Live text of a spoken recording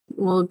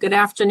Well, good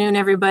afternoon,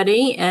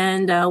 everybody,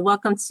 and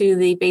welcome to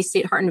the Bay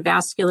State Heart and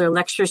Vascular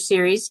Lecture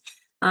Series.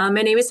 My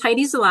name is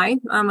Heidi Zalai.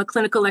 I'm a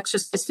clinical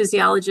exercise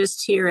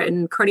physiologist here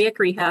in cardiac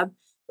rehab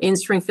in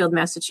Springfield,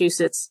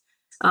 Massachusetts.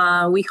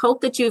 We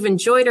hope that you've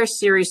enjoyed our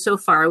series so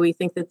far. We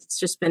think that it's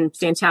just been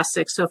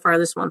fantastic so far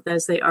this month,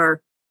 as they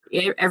are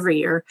every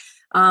year.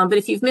 But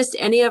if you've missed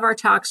any of our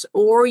talks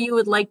or you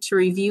would like to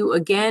review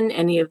again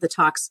any of the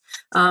talks,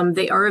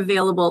 they are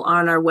available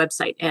on our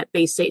website at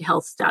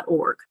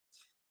baystatehealth.org.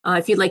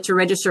 If you'd like to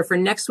register for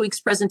next week's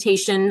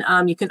presentation,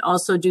 you can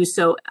also do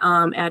so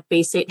at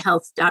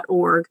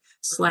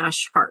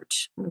baystatehealth.org/heart.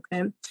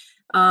 Okay.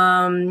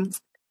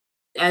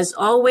 As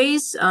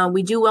always,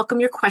 we do welcome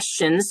your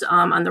questions.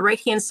 On the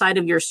right-hand side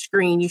of your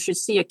screen, you should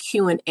see a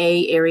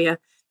Q&A area.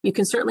 You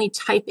can certainly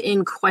type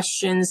in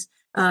questions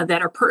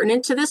that are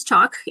pertinent to this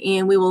talk,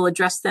 and we will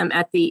address them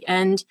at the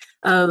end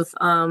of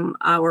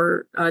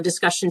our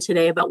discussion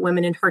today about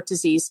women and heart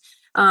disease.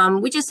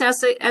 We just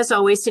ask, as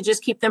always, to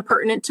just keep them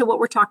pertinent to what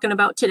we're talking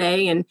about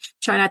today and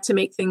try not to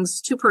make things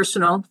too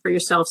personal for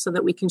yourself so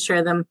that we can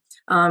share them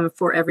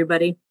for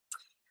everybody.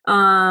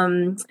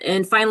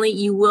 And finally,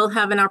 you will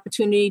have an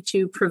opportunity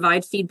to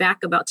provide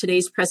feedback about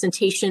today's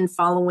presentation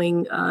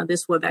following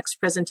this WebEx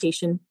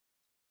presentation.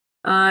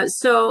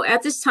 So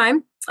at this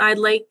time, I'd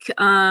like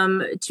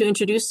to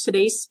introduce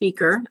today's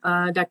speaker,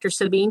 Dr.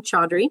 Sabeen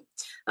Chaudry.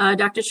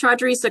 Dr.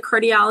 Chaudry is a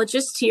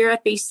cardiologist here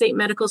at Bay State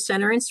Medical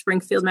Center in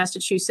Springfield,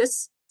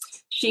 Massachusetts.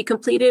 She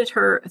completed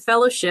her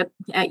fellowship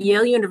at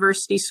Yale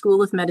University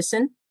School of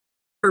Medicine,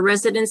 her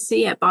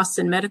residency at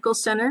Boston Medical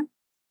Center,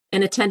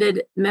 and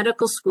attended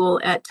medical school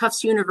at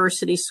Tufts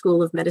University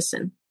School of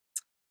Medicine.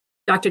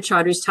 Dr.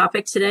 Chaudry's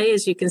topic today,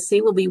 as you can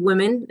see, will be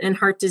women and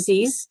heart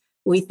disease.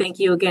 We thank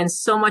you again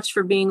so much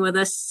for being with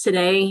us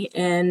today,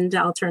 and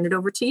I'll turn it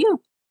over to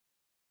you.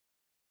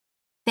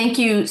 Thank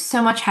you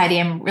so much, Heidi.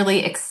 I'm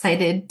really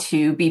excited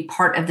to be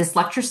part of this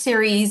lecture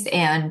series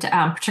and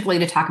particularly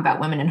to talk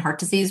about women and heart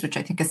disease, which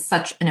I think is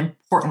such an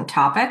important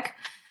topic.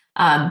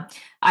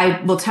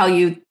 I will tell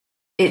you,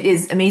 it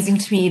is amazing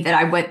to me that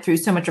I went through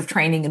so much of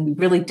training and we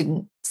really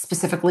didn't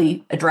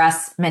specifically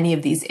address many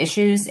of these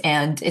issues.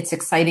 And it's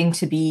exciting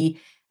to be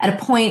at a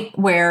point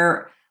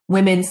where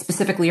women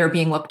specifically are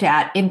being looked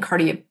at in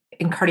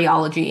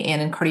cardiology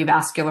and in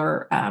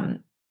cardiovascular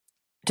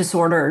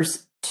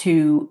disorders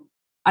to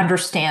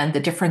understand the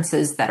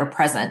differences that are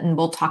present. And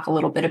we'll talk a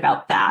little bit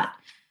about that.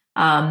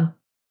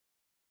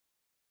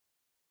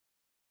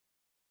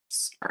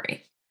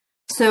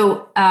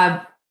 So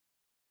I'm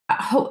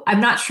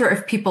not sure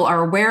if people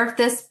are aware of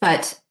this,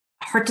 but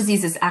heart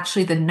disease is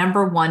actually the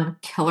 #1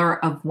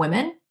 killer of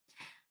women.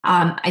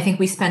 I think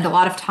we spend a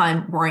lot of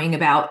time worrying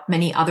about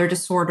many other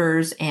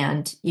disorders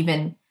and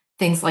even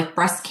things like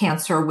breast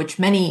cancer, which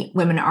many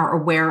women are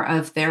aware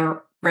of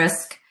their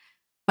risk.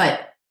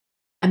 But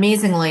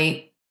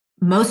amazingly,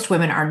 most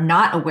women are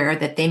not aware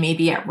that they may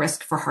be at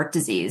risk for heart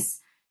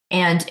disease,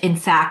 and in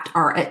fact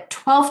are at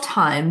 12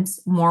 times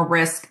more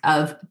risk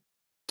of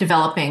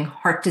developing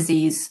heart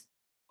disease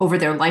over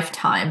their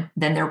lifetime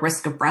than their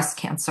risk of breast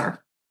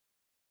cancer.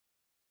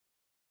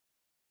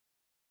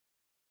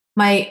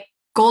 My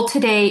goal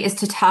today is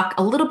to talk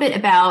a little bit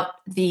about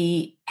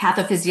the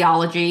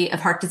pathophysiology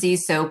of heart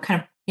disease. So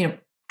kind of,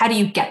 how do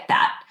you get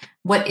that?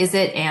 What is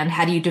it and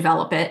how do you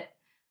develop it?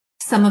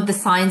 Some of the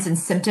signs and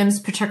symptoms,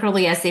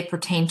 particularly as they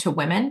pertain to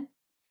women,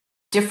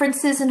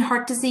 differences in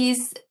heart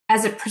disease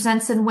as it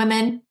presents in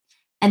women,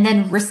 and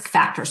then risk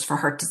factors for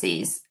heart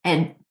disease.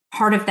 And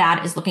part of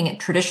that is looking at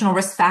traditional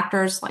risk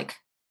factors like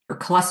your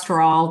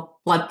cholesterol,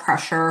 blood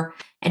pressure,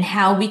 and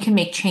how we can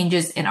make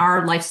changes in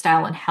our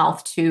lifestyle and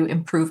health to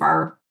improve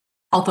our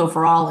health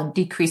overall and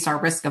decrease our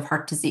risk of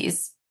heart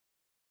disease.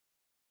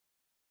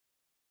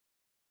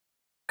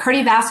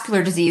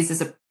 Cardiovascular disease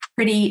is a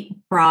pretty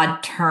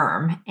broad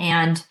term,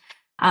 and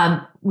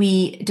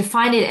we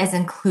define it as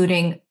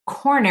including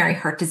coronary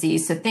heart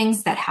disease, so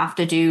things that have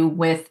to do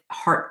with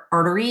heart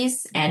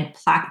arteries and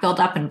plaque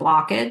buildup and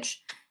blockage.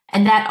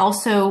 And that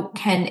also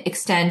can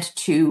extend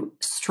to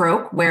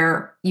stroke,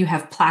 where you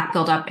have plaque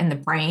buildup in the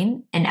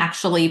brain, and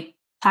actually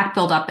plaque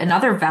buildup in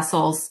other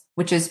vessels,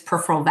 which is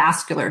peripheral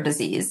vascular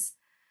disease.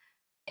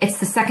 It's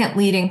the second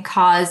leading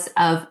cause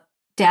of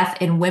death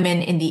in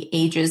women in the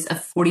ages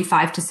of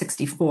 45 to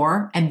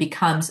 64 and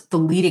becomes the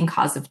leading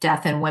cause of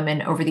death in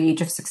women over the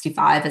age of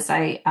 65, as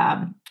I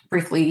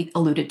briefly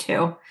alluded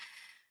to.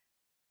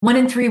 1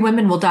 in 3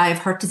 women will die of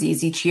heart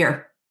disease each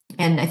year.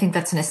 And I think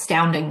that's an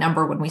astounding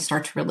number when we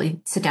start to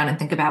really sit down and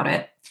think about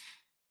it.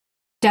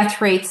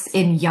 Death rates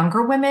in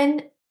younger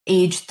women,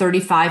 age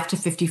 35 to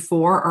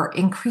 54, are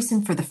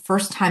increasing for the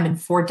first time in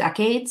 4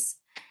 decades.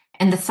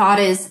 And the thought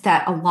is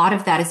that a lot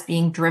of that is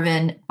being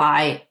driven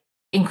by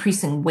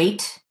increasing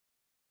weight,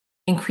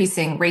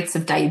 increasing rates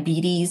of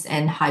diabetes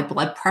and high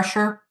blood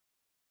pressure,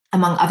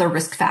 among other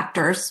risk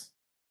factors.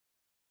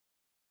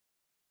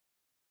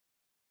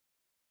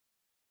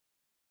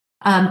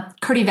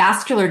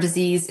 Cardiovascular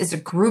disease is a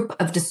group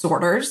of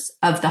disorders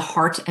of the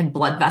heart and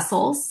blood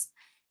vessels,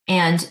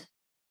 and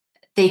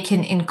they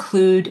can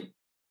include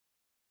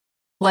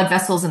blood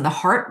vessels in the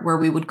heart, where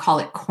we would call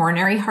it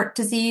coronary heart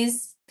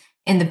disease,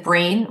 in the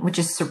brain, which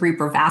is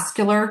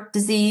cerebrovascular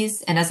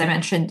disease, and as I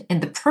mentioned, in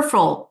the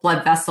peripheral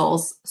blood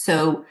vessels,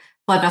 so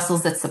blood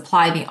vessels that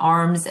supply the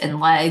arms and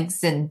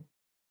legs and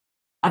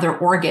other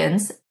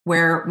organs,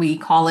 where we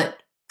call it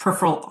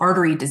peripheral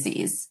artery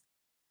disease.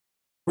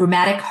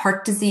 Rheumatic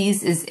heart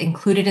disease is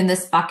included in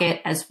this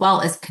bucket, as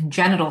well as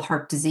congenital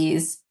heart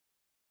disease.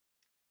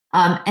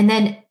 And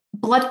then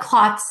blood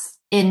clots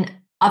in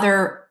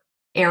other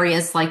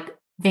areas like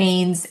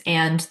veins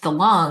and the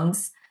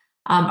lungs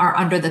are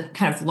under the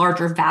kind of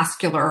larger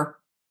vascular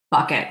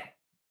bucket.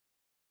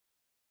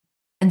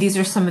 And these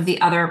are some of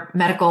the other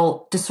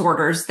medical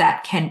disorders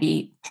that can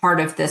be part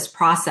of this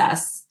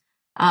process.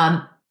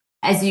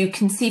 As you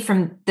can see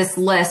from this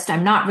list,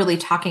 I'm not really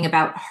talking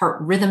about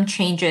heart rhythm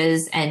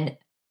changes and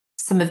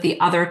some of the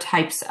other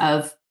types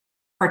of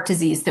heart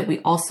disease that we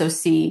also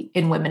see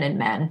in women and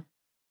men.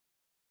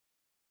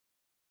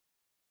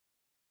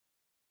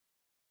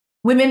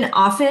 Women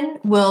often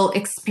will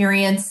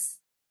experience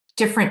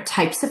different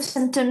types of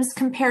symptoms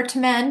compared to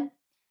men.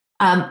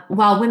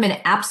 While women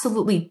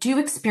absolutely do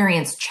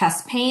experience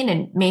chest pain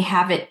and may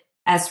have it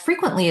as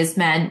frequently as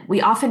men,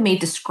 we often may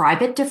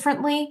describe it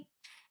differently,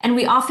 and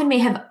we often may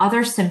have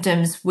other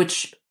symptoms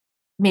which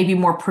may be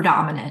more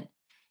predominant.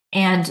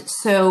 And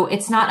so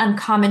it's not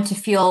uncommon to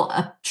feel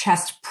a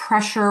chest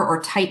pressure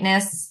or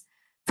tightness.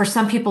 For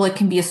some people, it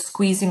can be a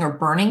squeezing or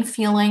burning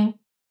feeling.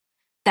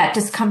 That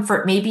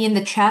discomfort may be in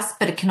the chest,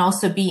 but it can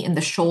also be in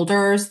the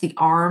shoulders, the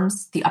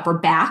arms, the upper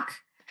back,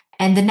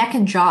 and the neck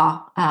and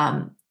jaw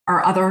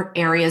are other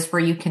areas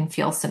where you can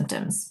feel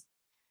symptoms.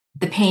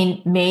 The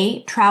pain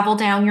may travel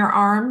down your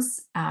arms.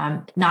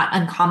 Not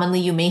uncommonly,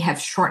 you may have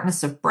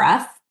shortness of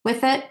breath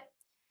with it.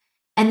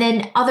 And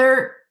then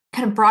other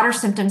kind of broader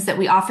symptoms that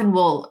we often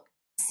will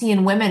see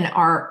in women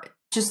are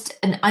just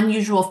an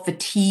unusual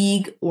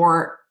fatigue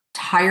or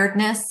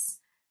tiredness,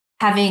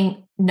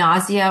 having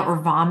nausea or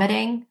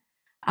vomiting,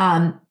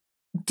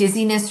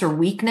 dizziness or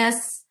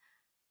weakness.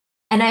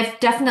 And I've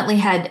definitely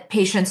had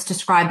patients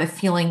describe a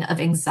feeling of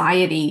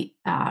anxiety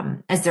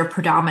as their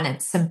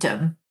predominant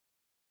symptom.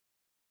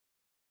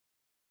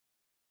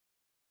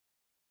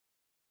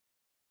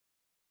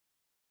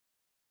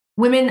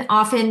 Women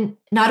often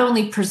not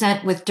only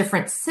present with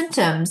different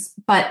symptoms,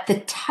 but the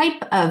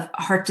type of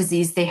heart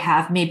disease they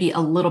have may be a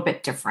little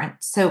bit different.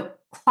 So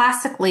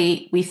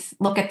classically, we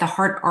look at the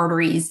heart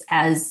arteries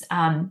as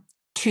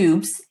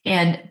tubes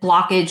and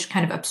blockage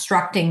kind of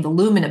obstructing the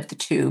lumen of the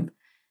tube.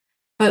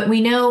 But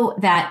we know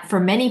that for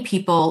many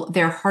people,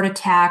 their heart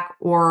attack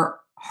or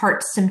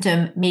heart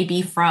symptom may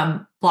be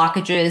from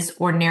blockages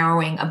or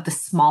narrowing of the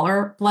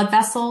smaller blood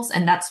vessels,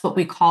 and that's what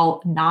we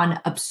call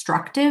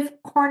non-obstructive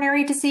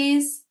coronary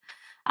disease.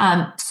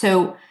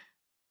 So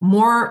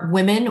more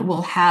women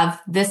will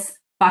have this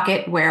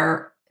bucket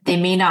where they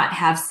may not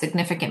have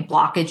significant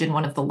blockage in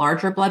one of the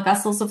larger blood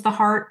vessels of the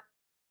heart.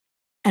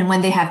 And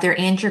when they have their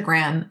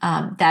angiogram,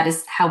 that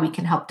is how we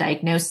can help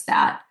diagnose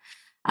that.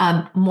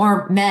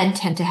 More men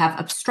tend to have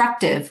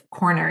obstructive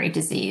coronary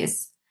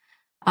disease.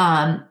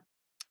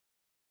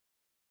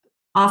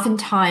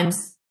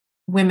 Oftentimes,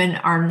 women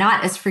are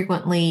not as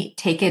frequently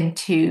taken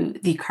to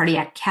the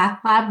cardiac cath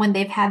lab when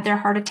they've had their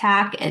heart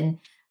attack. And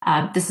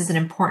this is an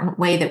important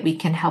way that we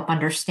can help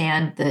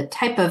understand the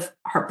type of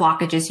heart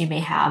blockages you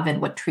may have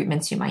and what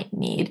treatments you might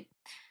need.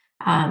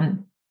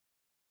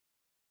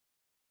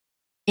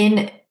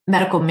 In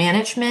medical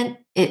management,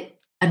 it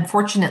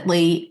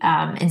unfortunately,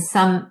 in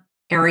some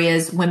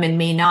areas, women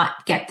may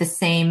not get the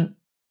same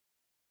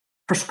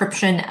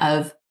prescription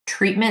of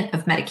treatment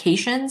of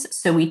medications.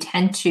 So we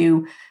tend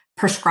to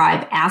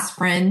prescribe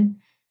aspirin,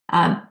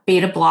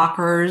 beta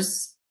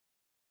blockers,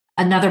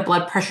 another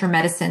blood pressure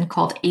medicine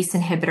called ACE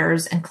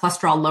inhibitors, and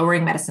cholesterol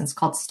lowering medicines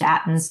called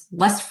statins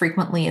less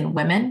frequently in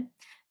women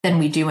than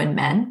we do in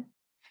men.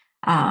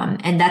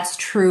 And that's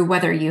true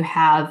whether you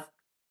have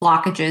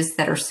blockages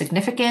that are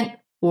significant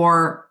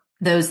or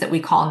those that we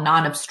call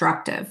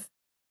non-obstructive.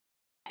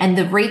 And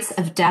the rates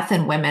of death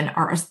in women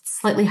are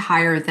slightly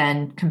higher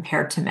than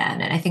compared to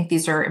men. And I think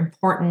these are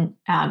important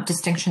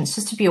distinctions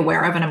just to be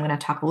aware of. And I'm going to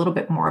talk a little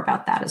bit more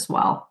about that as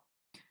well.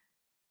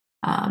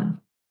 And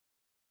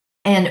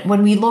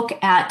when we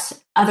look at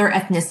other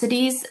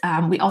ethnicities,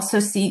 we also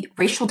see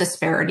racial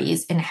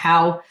disparities in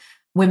how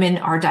women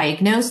are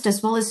diagnosed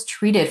as well as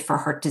treated for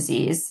heart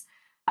disease.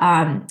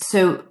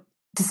 So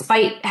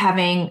despite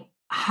having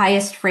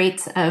highest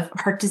rates of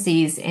heart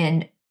disease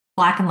in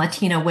Black and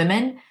Latino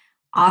women,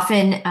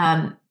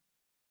 often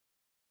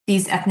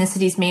these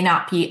ethnicities may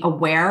not be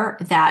aware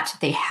that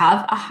they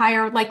have a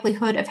higher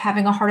likelihood of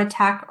having a heart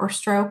attack or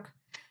stroke.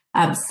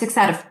 6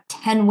 out of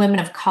 10 women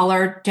of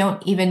color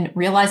don't even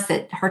realize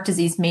that heart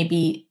disease may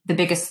be the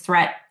biggest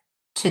threat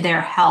to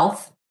their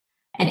health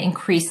and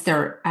increase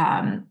their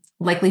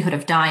likelihood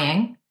of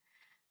dying.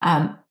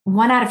 1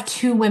 out of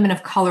 2 women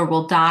of color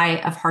will die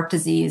of heart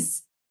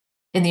disease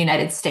in the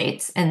United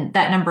States, and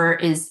that number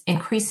is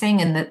increasing,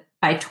 and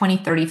by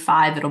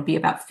 2035, it'll be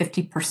about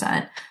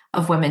 50%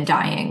 of women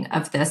dying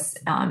of this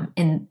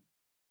in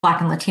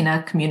Black and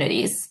Latina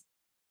communities.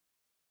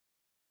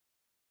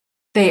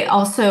 They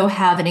also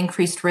have an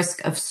increased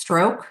risk of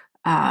stroke,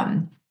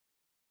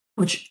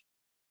 which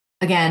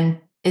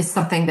again is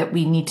something that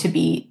we need to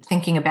be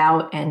thinking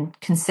about and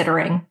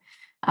considering.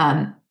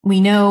 We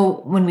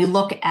know when we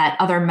look at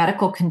other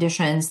medical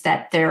conditions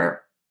that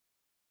there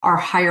are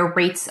higher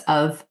rates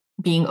of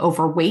being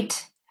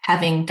overweight,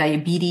 having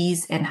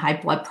diabetes, and high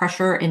blood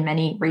pressure in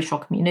many racial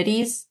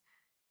communities.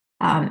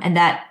 And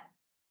that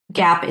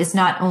gap is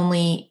not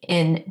only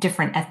in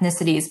different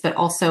ethnicities, but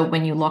also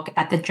when you look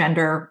at the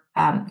gender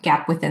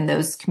gap within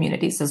those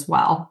communities as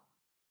well.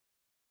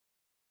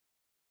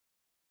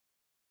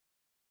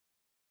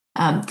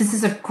 This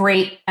is a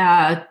great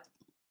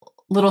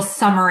little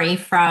summary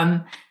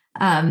from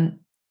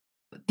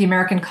the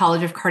American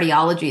College of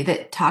Cardiology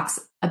that talks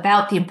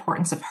about the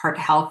importance of heart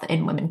health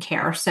in women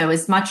care. So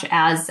as much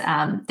as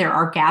there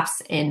are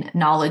gaps in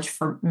knowledge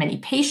for many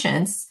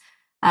patients,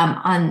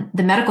 on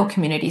the medical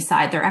community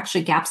side, there are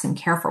actually gaps in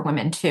care for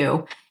women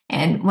too.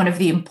 And one of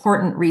the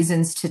important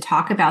reasons to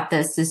talk about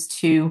this is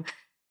to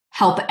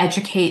help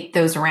educate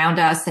those around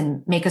us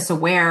and make us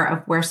aware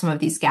of where some of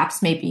these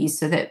gaps may be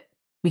so that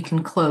we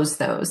can close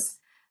those.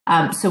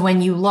 So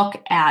when you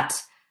look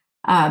at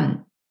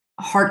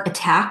heart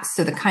attacks,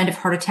 so the kind of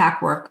heart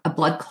attack where a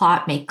blood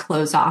clot may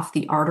close off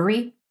the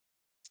artery,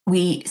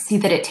 we see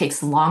that it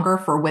takes longer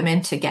for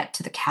women to get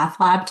to the cath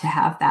lab to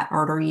have that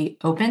artery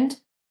opened.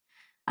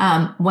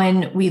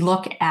 When we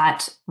look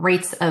at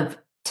rates of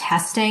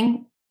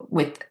testing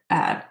with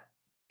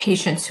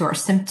patients who are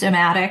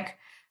symptomatic,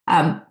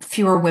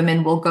 fewer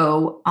women will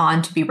go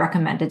on to be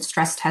recommended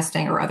stress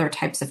testing or other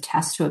types of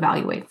tests to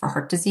evaluate for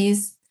heart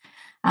disease.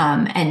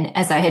 And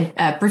as I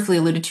had briefly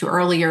alluded to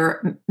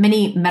earlier,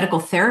 many medical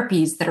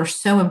therapies that are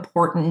so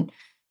important,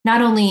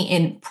 not only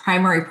in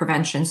primary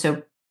prevention,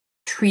 so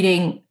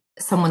treating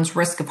someone's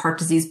risk of heart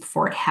disease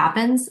before it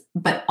happens,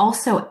 but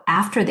also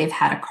after they've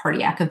had a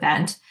cardiac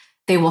event,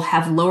 they will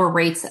have lower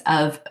rates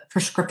of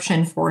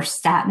prescription for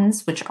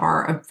statins, which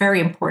are a very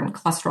important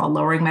cholesterol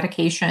lowering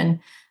medication,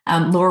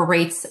 lower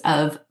rates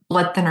of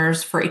blood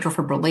thinners for atrial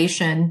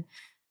fibrillation,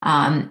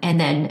 and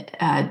then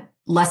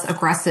less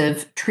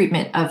aggressive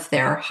treatment of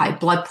their high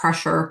blood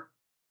pressure,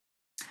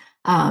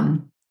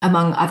 among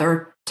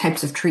other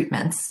types of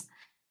treatments.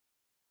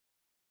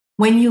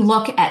 When you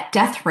look at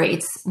death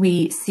rates,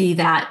 we see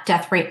that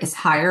death rate is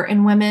higher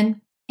in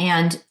women.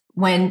 And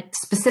when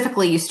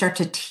specifically you start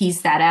to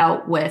tease that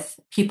out with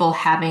people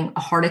having a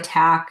heart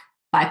attack,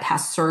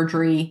 bypass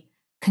surgery,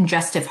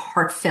 congestive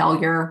heart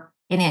failure,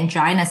 and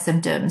angina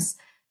symptoms,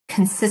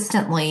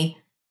 consistently,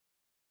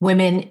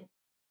 women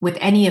with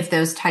any of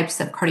those types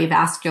of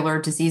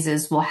cardiovascular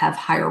diseases will have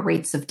higher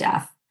rates of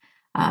death.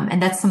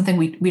 And that's something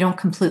we don't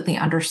completely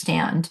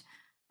understand.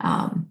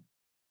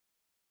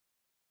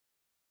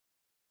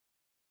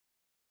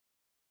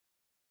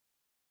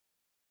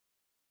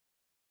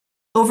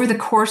 Over the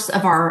course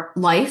of our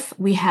life,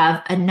 we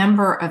have a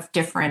number of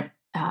different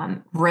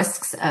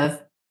risks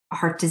of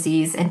heart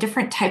disease and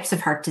different types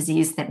of heart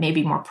disease that may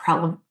be more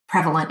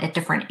prevalent at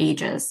different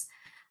ages.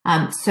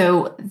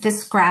 So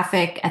this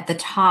graphic at the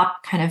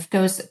top kind of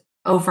goes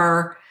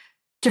over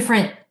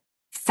different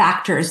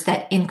factors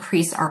that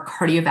increase our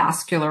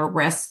cardiovascular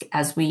risk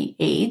as we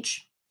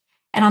age.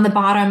 And on the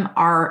bottom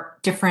are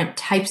different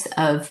types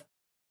of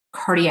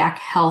cardiac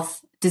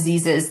health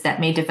diseases that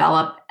may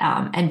develop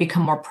and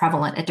become more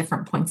prevalent at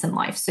different points in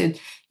life. So,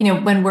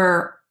 when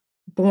we're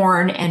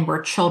born and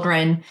we're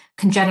children,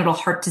 congenital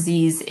heart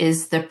disease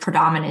is the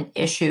predominant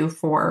issue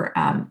for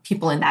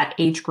people in that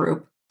age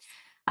group.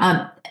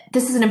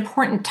 This is an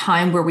important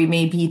time where we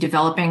may be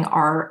developing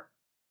our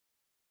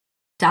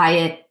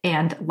diet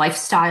and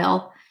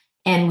lifestyle.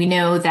 And we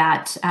know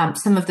that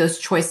some of those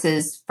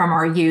choices from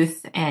our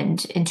youth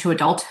and into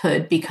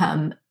adulthood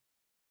become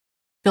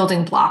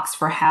building blocks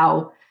for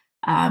how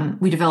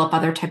we develop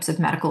other types of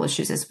medical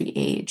issues as we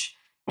age.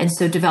 And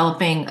so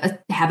developing a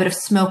habit of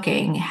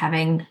smoking,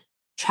 having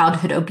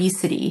childhood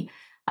obesity,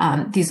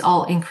 these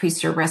all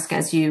increase your risk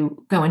as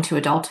you go into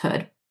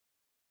adulthood.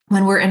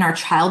 When we're in our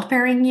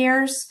childbearing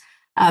years,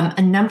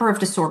 a number of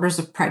disorders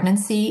of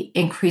pregnancy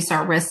increase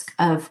our risk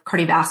of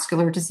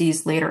cardiovascular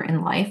disease later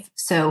in life.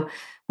 So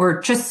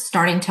we're just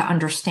starting to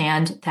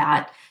understand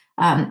that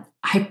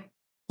high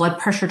blood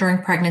pressure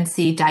during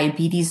pregnancy,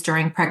 diabetes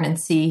during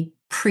pregnancy,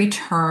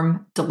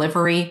 preterm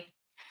delivery,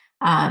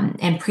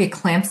 and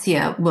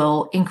preeclampsia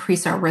will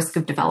increase our risk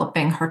of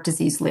developing heart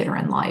disease later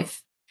in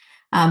life.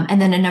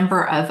 And then a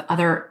number of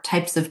other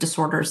types of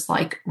disorders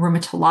like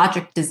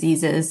rheumatologic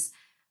diseases,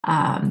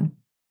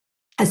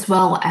 as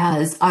well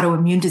as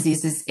autoimmune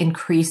diseases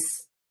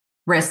increase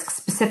risk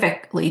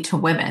specifically to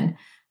women.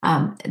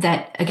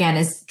 That, again,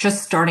 is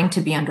just starting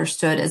to be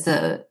understood as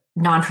a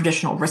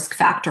non-traditional risk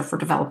factor for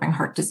developing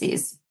heart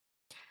disease.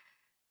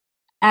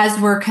 As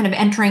we're kind of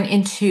entering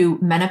into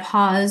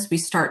menopause, we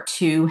start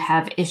to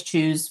have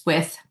issues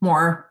with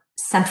more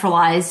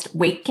centralized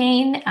weight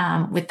gain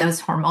with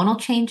those hormonal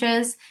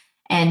changes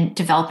and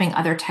developing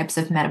other types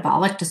of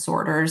metabolic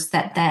disorders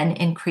that then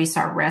increase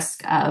our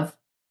risk of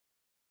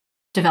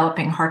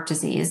developing heart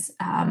disease,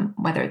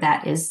 whether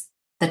that is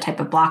the type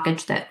of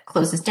blockage that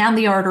closes down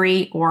the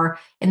artery, or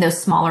in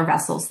those smaller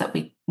vessels that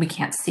we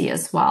can't see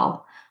as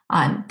well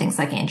on things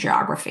like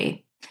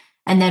angiography.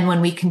 And then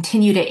when we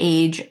continue to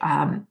age,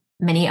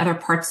 many other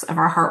parts of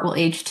our heart will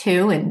age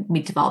too, and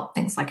we develop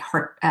things like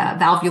heart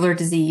valvular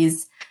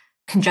disease.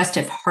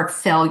 Congestive heart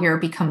failure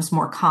becomes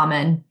more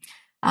common,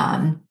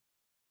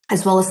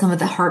 as well as some of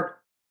the heart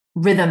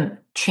rhythm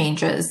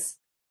changes.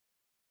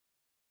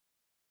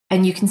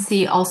 And you can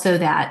see also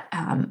that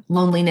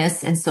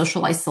loneliness and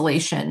social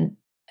isolation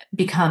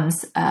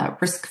becomes a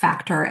risk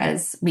factor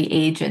as we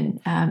age, and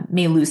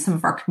may lose some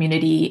of our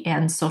community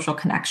and social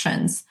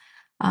connections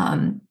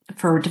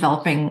for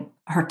developing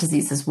heart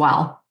disease as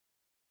well.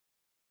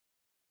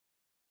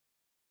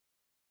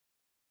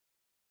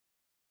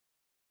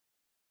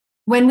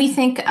 When we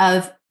think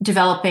of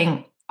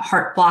developing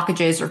heart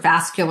blockages or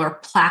vascular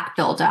plaque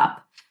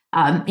buildup,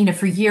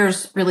 for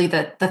years, really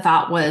the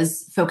thought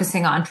was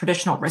focusing on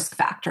traditional risk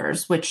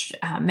factors, which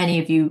many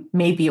of you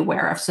may be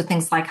aware of. So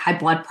things like high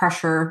blood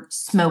pressure,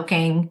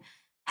 smoking,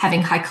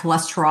 having high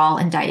cholesterol,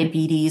 and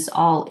diabetes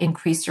all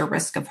increase your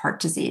risk of heart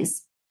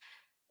disease.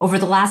 Over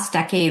the last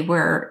decade,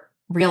 we're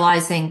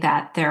realizing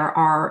that there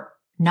are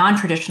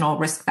non-traditional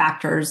risk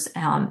factors,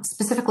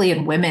 specifically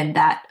in women,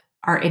 that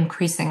are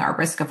increasing our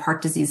risk of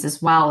heart disease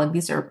as well. And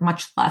these are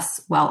much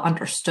less well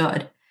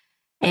understood.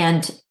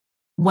 And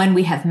when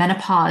we have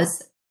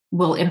menopause,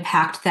 will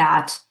impact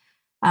that.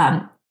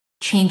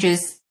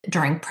 Changes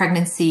during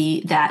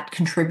pregnancy that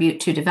contribute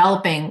to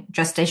developing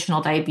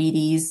gestational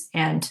diabetes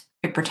and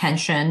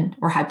hypertension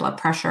or high blood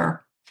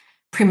pressure,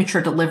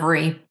 premature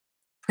delivery,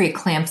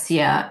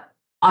 preeclampsia,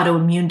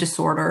 autoimmune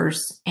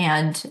disorders,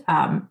 and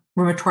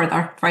rheumatoid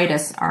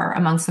arthritis are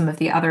among some of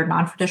the other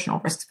non-traditional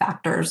risk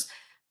factors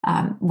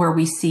where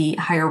we see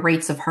higher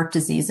rates of heart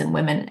disease in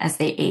women as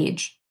they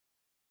age.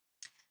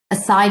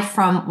 Aside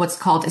from what's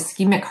called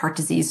ischemic heart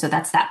disease, so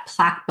that's that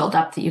plaque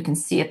buildup that you can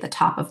see at the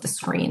top of the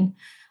screen,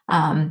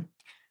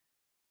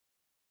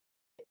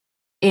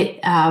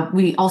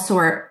 we also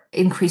are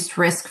increased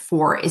risk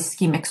for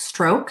ischemic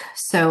stroke.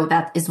 So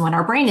that is when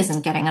our brain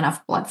isn't getting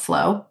enough blood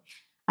flow.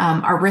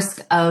 Our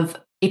risk of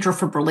atrial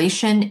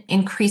fibrillation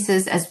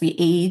increases as we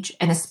age,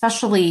 and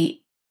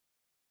especially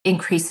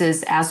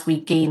increases as we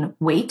gain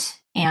weight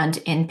and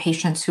in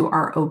patients who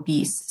are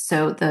obese.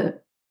 So the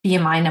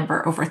BMI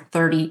number over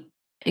 30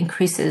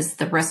 increases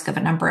the risk of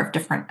a number of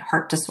different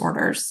heart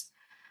disorders.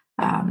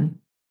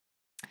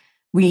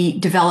 We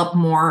develop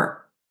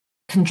more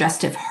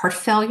congestive heart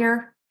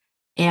failure,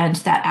 and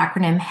that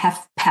acronym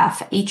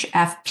HFpEF,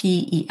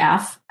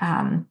 H-F-P-E-F,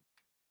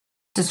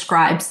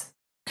 describes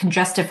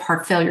congestive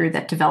heart failure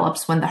that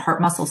develops when the heart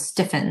muscle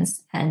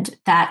stiffens, and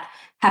that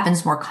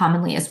happens more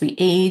commonly as we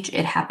age.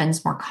 It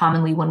happens more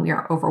commonly when we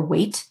are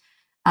overweight,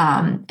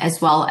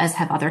 as well as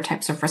have other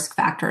types of risk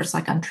factors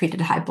like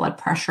untreated high blood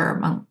pressure,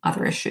 among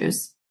other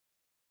issues.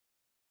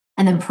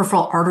 And then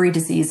peripheral artery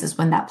disease is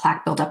when that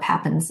plaque buildup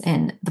happens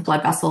in the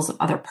blood vessels of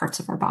other parts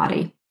of our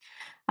body.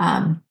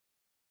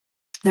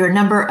 There are a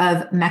number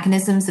of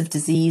mechanisms of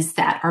disease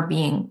that are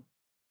being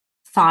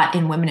thought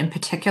in women in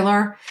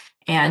particular,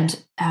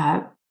 and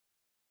a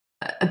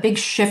big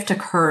shift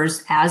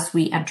occurs as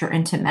we enter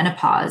into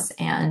menopause.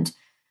 And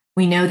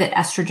we know that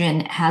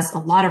estrogen has a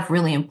lot of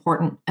really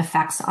important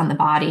effects on the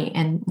body.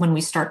 And when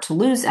we start to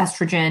lose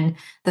estrogen,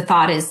 the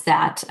thought is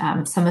that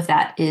some of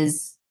that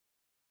is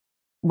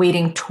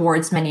weighting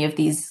towards many of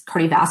these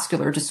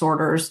cardiovascular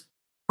disorders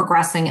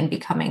progressing and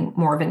becoming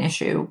more of an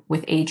issue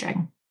with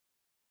aging.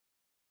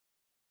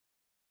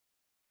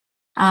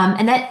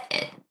 And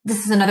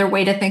this is another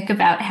way to think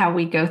about how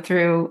we go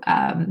through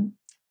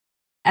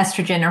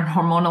estrogen or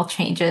hormonal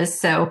changes.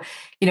 So,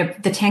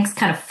 the tank's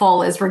kind of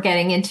full as we're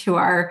getting into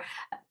our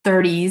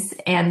 30s.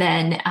 And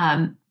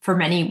then for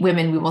many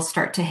women, we will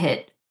start to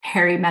hit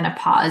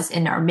perimenopause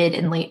in our mid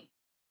and late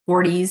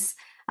 40s,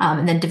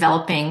 and then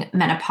developing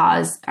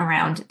menopause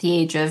around the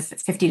age of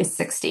 50 to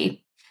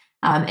 60.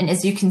 And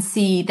as you can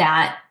see,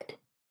 that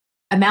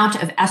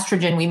amount of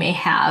estrogen we may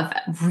have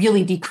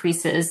really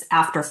decreases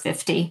after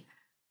 50.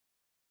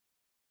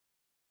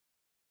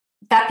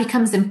 That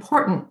becomes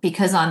important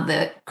because on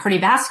the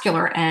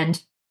cardiovascular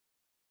end,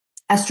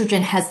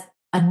 estrogen has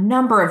a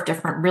number of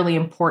different really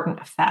important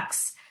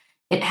effects.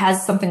 It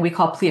has something we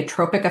call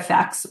pleiotropic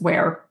effects,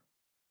 where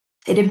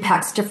it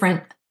impacts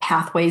different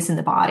pathways in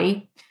the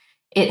body.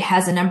 It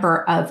has a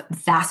number of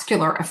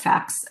vascular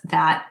effects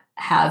that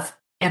have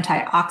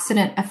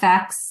antioxidant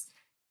effects.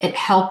 It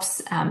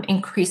helps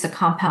increase a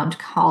compound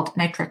called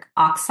nitric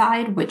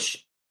oxide,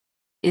 which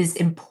is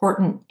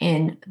important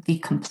in the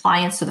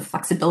compliance, so the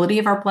flexibility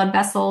of our blood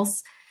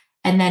vessels.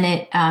 And then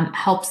it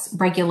helps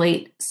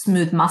regulate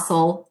smooth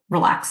muscle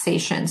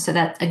relaxation. So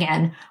that,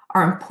 again,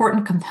 are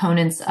important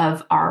components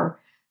of our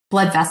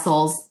blood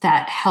vessels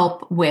that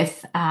help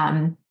with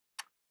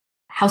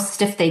how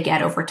stiff they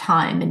get over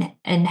time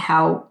and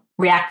how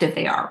reactive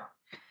they are.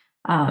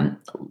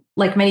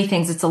 Like many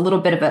things, it's a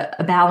little bit of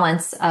a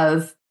balance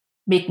of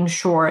making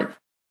sure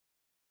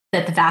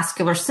that the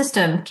vascular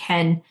system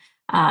can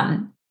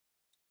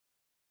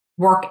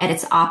work at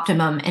its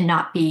optimum and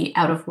not be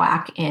out of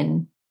whack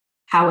in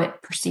how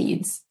it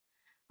proceeds.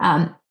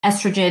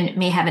 Estrogen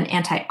may have an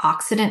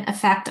antioxidant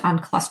effect on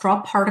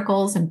cholesterol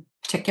particles in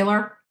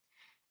particular.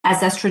 As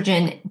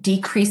estrogen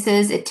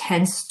decreases, it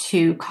tends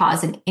to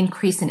cause an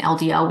increase in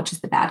LDL, which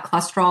is the bad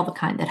cholesterol, the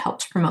kind that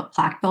helps promote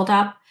plaque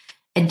buildup,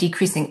 and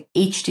decreasing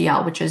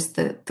HDL, which is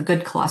the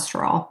good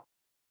cholesterol.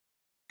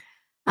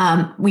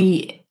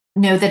 We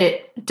know that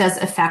it does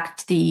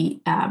affect the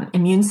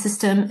immune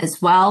system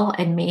as well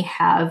and may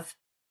have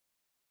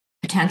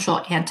potential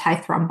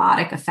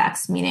antithrombotic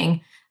effects,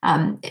 meaning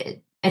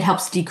it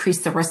helps decrease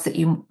the risk that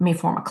you may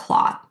form a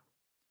clot,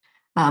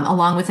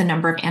 along with a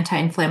number of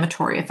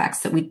anti-inflammatory effects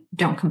that we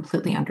don't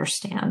completely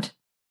understand.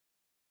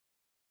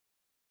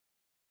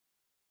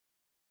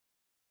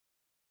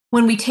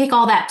 When we take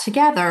all that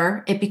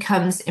together, it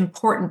becomes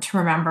important to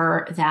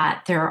remember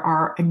that there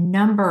are a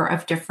number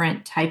of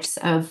different types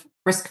of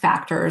risk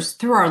factors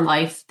through our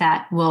life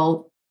that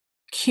will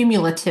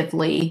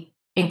cumulatively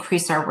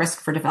increase our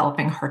risk for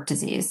developing heart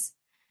disease.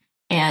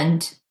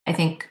 And I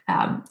think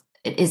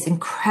it is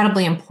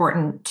incredibly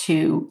important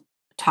to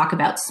talk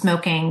about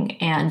smoking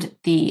and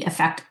the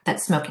effect that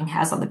smoking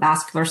has on the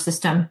vascular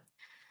system.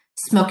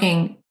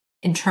 Smoking,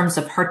 in terms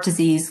of heart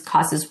disease,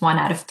 causes 1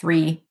 out of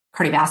 3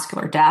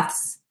 cardiovascular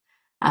deaths.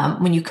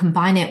 When you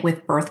combine it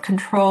with birth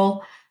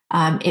control,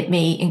 it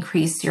may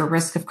increase your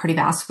risk of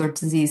cardiovascular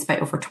disease by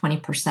over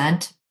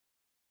 20%.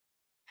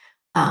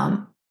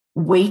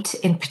 Weight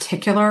in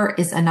particular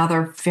is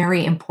another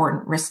very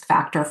important risk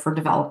factor for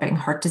developing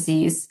heart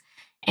disease.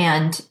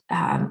 And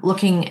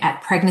looking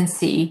at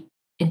pregnancy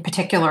in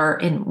particular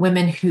in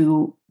women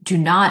who do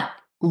not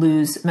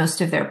lose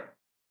most of their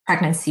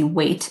pregnancy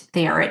weight,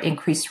 they are at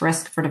increased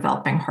risk for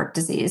developing heart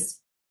disease.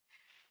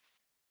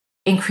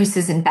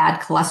 Increases in bad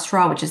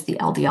cholesterol, which is the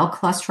LDL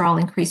cholesterol,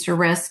 increase your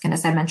risk. And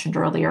as I mentioned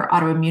earlier,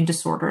 autoimmune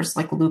disorders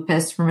like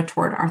lupus,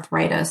 rheumatoid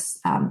arthritis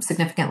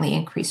significantly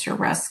increase your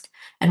risk,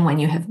 and when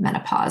you have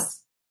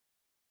menopause.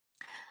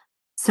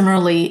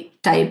 Similarly,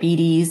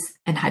 diabetes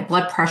and high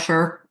blood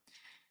pressure,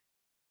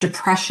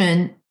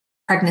 depression,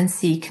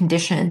 pregnancy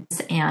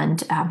conditions,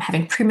 and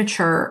having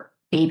premature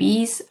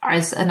babies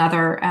is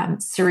another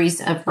series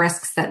of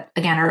risks that,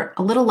 again, are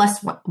a little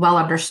less well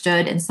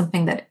understood and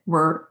something that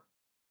we're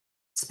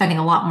spending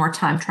a lot more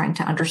time trying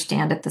to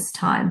understand at this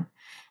time.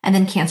 And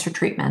then cancer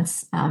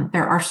treatments.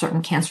 There are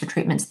certain cancer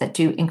treatments that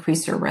do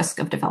increase your risk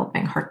of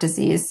developing heart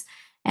disease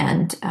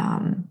and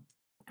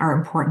are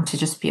important to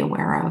just be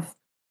aware of.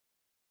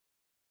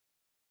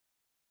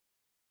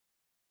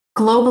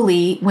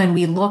 Globally, when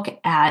we look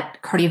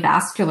at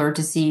cardiovascular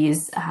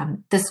disease,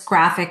 this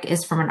graphic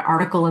is from an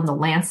article in The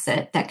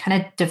Lancet that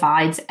kind of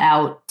divides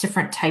out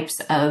different types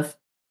of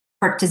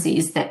heart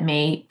disease that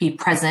may be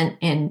present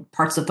in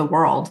parts of the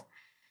world.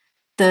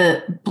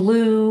 The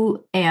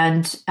blue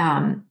and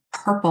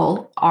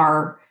purple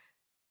are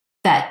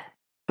that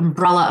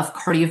umbrella of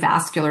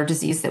cardiovascular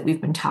disease that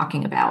we've been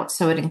talking about.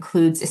 So it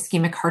includes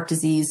ischemic heart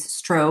disease,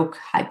 stroke,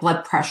 high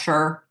blood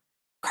pressure,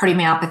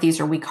 cardiomyopathies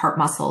or weak heart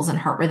muscles, and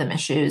heart rhythm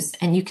issues.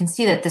 And you can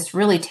see that this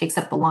really takes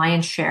up the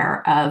lion's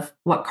share of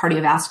what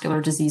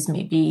cardiovascular disease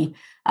may be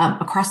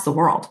across the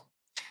world.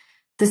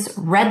 This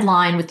red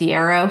line with the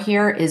arrow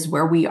here is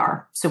where we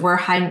are. So we're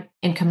high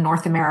income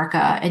North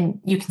America, and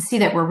you can see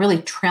that we're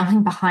really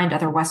trailing behind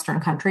other Western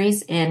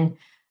countries in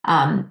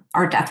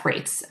our death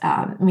rates,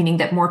 meaning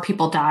that more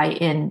people die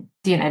in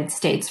the United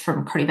States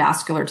from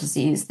cardiovascular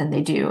disease than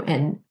they do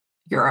in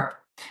Europe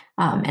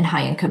and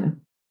high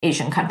income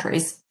Asian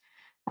countries.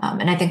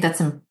 And I think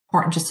that's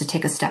important just to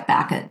take a step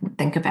back and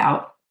think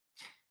about.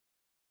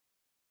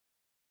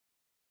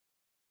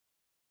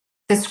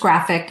 This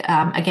graphic,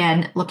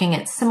 again, looking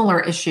at similar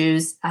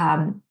issues,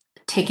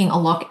 taking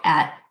a look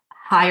at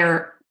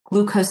higher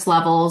glucose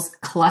levels,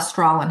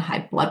 cholesterol, and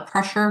high blood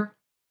pressure.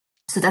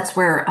 So that's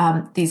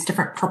where these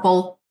different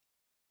purple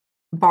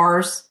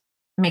bars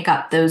make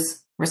up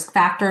those risk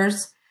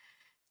factors.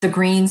 The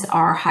greens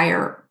are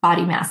higher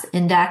body mass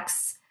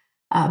index,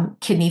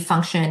 kidney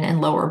function,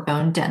 and lower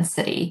bone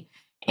density.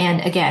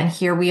 And again,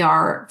 here we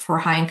are for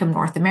high income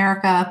North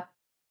America.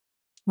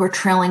 We're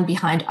trailing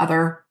behind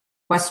other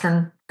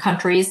Western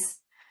countries,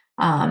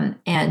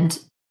 and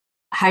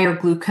higher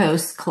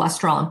glucose,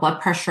 cholesterol, and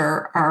blood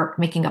pressure are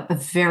making up a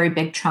very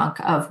big chunk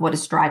of what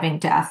is driving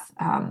death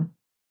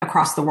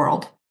across the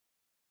world.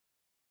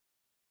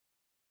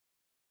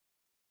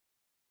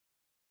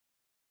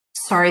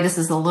 Sorry, this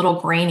is a little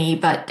grainy,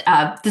 but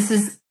this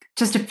is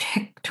just a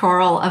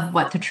pictorial of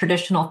what the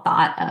traditional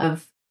thought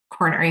of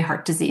coronary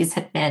heart disease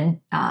had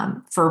been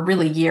for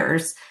really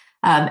years.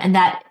 And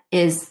that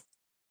is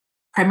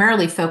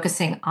primarily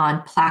focusing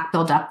on plaque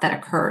buildup that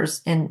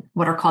occurs in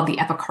what are called the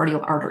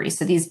epicardial arteries.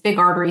 So these big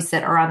arteries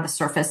that are on the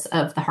surface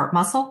of the heart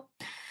muscle.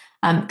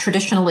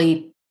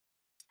 Traditionally,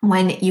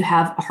 when you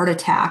have a heart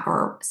attack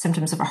or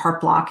symptoms of a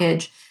heart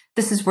blockage,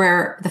 this is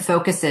where the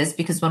focus is,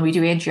 because when we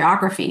do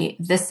angiography,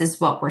 this is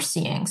what we're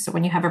seeing. So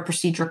when you have a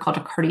procedure called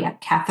a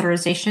cardiac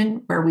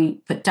catheterization, where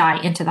we put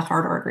dye into the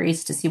heart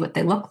arteries to see what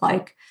they look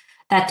like,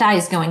 that dye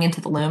is going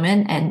into the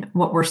lumen, and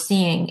what we're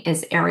seeing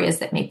is areas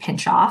that may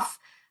pinch off,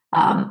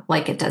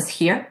 like it does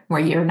here,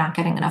 where you're not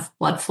getting enough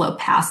blood flow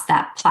past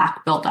that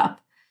plaque buildup.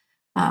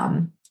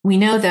 We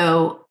know,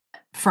 though,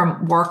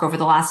 from work over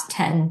the last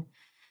 10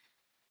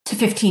 to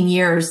 15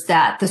 years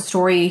that the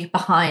story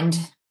behind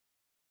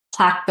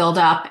plaque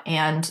buildup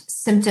and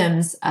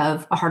symptoms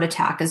of a heart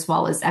attack, as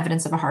well as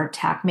evidence of a heart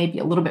attack, may be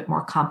a little bit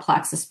more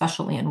complex,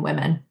 especially in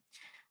women.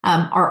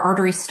 Our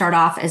arteries start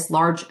off as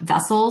large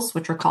vessels,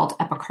 which are called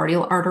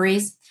epicardial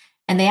arteries,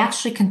 and they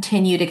actually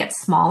continue to get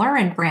smaller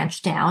and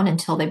branch down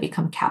until they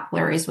become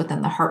capillaries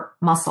within the heart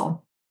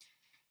muscle.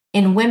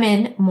 In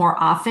women, more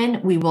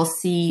often, we will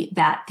see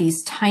that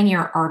these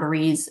tinier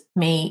arteries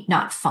may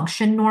not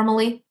function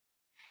normally,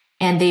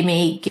 and they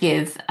may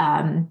give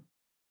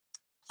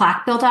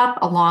plaque buildup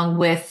along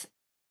with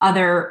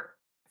other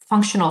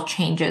functional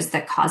changes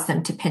that cause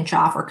them to pinch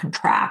off or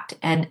contract.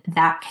 And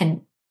that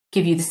can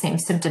give you the same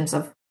symptoms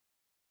of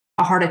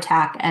a heart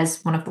attack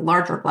as one of the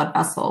larger blood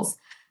vessels.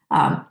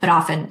 But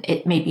often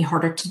it may be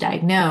harder to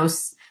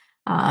diagnose.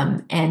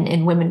 And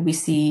in women, we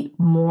see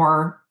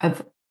more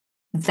of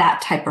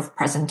that type of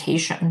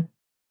presentation.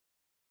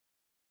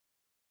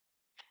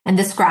 And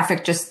this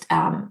graphic just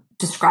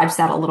describes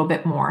that a little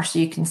bit more. So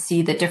you can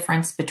see the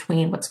difference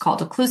between what's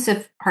called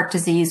occlusive heart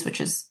disease, which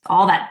is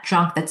all that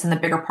junk that's in the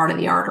bigger part of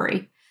the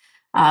artery.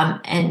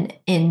 And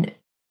in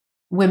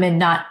women,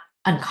 not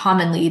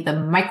uncommonly, the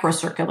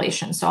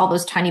microcirculation. So all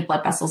those tiny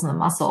blood vessels in the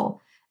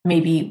muscle may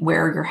be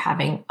where you're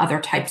having other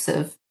types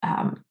of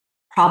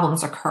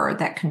problems occur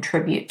that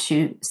contribute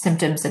to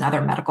symptoms and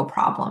other medical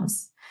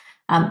problems.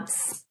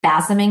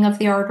 Spasming of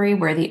the artery,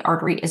 where the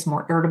artery is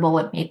more irritable,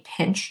 it may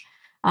pinch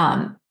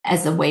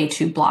as a way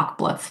to block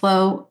blood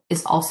flow,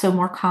 is also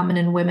more common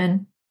in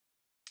women.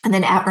 And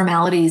then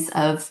abnormalities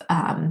of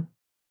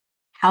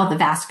how the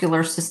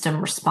vascular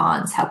system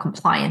responds, how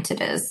compliant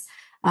it is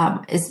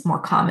more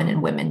common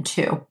in women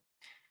too.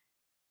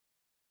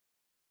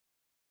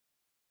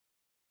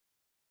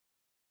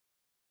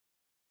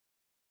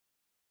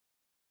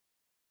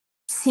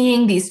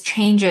 Seeing these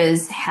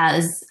changes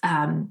has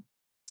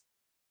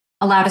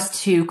allowed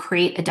us to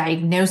create a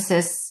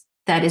diagnosis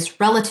that is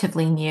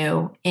relatively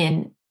new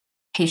in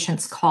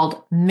patients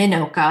called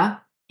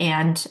MINOCA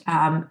and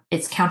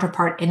its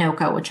counterpart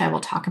INOCA, which I will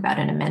talk about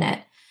in a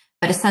minute.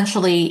 But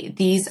essentially,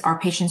 these are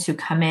patients who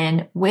come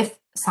in with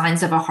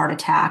signs of a heart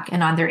attack,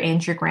 and on their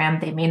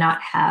angiogram, they may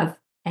not have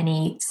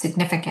any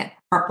significant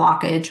heart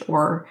blockage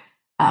or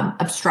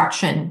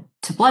obstruction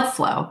to blood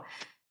flow.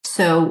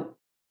 So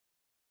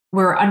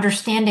we're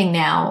understanding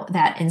now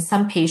that in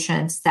some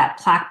patients, that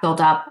plaque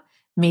buildup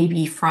may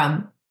be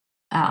from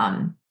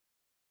the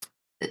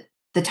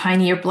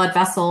tinier blood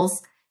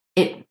vessels.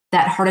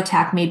 That heart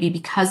attack may be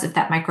because of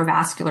that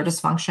microvascular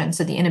dysfunction,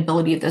 so the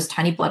inability of those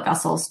tiny blood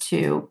vessels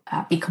to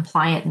be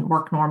compliant and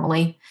work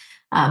normally.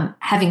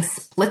 Having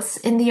splits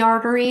in the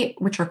artery,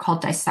 which are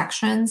called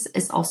dissections,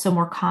 is also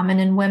more common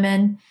in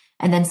women.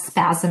 And then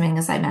spasming,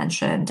 as I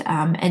mentioned.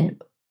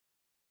 And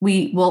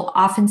we will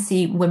often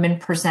see women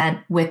present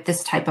with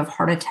this type of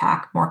heart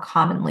attack more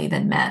commonly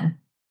than men.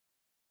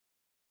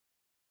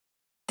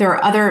 There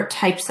are other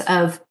types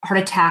of heart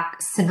attack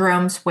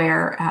syndromes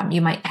where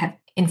you might have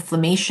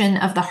inflammation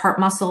of the heart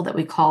muscle that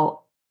we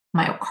call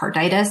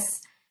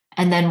myocarditis,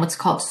 and then what's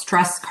called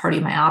stress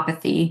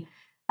cardiomyopathy,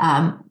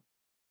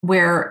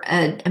 where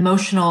an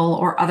emotional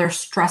or other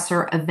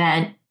stressor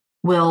event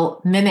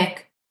will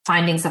mimic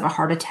findings of a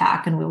heart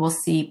attack, and we will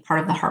see part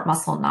of the heart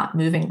muscle not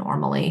moving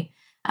normally.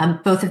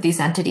 Both of these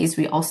entities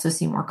we also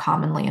see more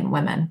commonly in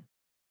women.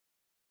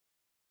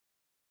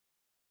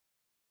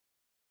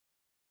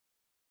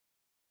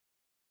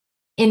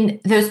 In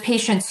those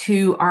patients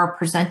who are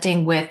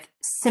presenting with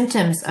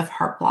symptoms of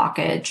heart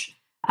blockage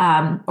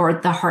or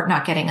the heart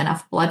not getting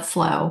enough blood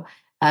flow,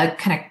 a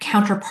kind of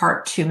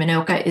counterpart to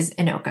MINOCA is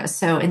INOCA.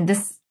 So in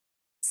this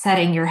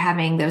setting, you're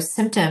having those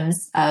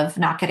symptoms of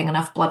not getting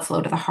enough blood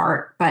flow to the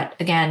heart. But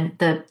again,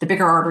 the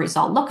bigger arteries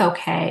all look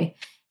okay.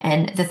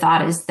 And the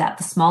thought is that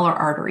the smaller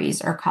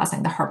arteries are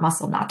causing the heart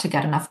muscle not to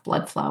get enough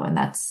blood flow. And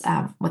that's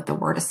what the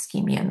word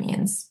ischemia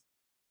means.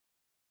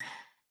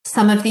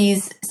 Some of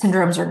these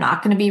syndromes are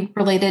not going to be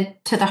related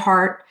to the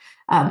heart.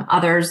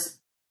 Others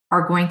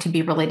are going to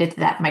be related to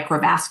that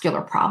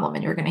microvascular problem.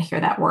 And you're going to hear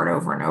that word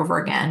over and over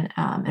again.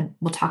 And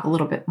we'll talk a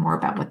little bit more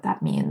about what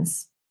that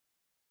means.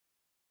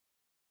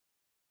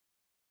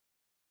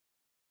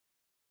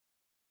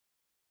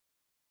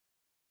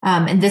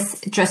 And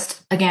this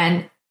just,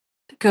 again,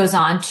 goes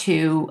on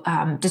to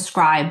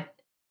describe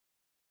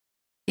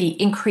the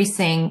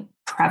increasing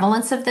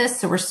prevalence of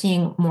this. So we're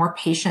seeing more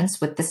patients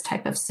with this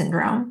type of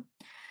syndrome.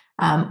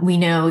 We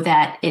know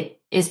that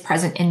it is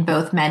present in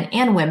both men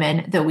and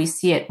women, though we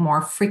see it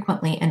more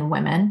frequently in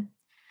women.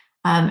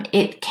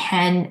 It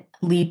can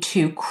lead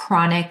to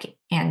chronic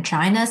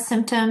angina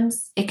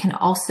symptoms. It can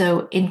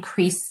also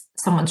increase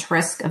someone's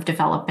risk of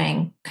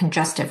developing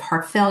congestive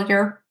heart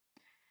failure.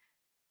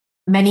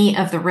 Many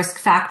of the risk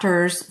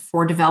factors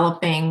for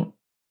developing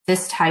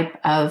this type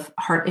of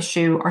heart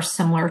issue are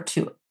similar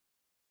to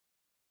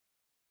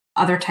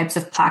other types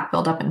of plaque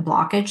buildup and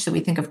blockage. So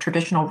we think of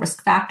traditional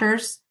risk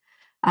factors.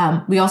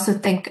 We also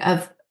think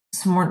of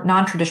some more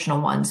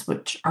non-traditional ones,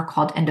 which are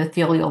called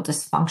endothelial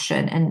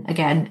dysfunction. And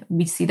again,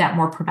 we see that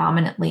more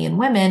predominantly in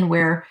women,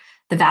 where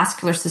the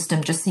vascular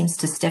system just seems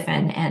to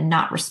stiffen and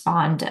not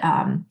respond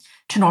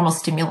to normal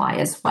stimuli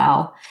as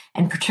well.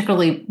 And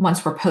particularly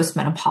once we're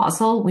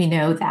postmenopausal, we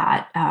know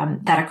that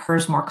that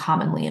occurs more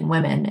commonly in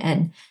women.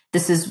 And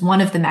this is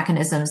one of the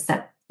mechanisms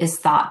that is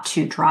thought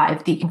to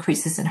drive the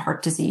increases in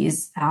heart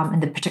disease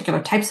and the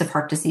particular types of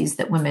heart disease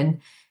that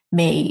women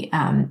may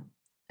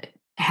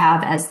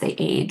have as they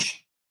age.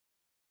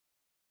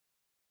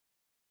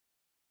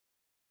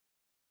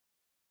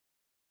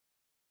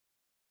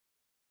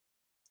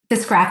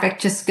 This graphic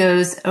just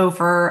goes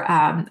over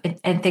and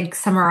I think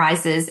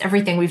summarizes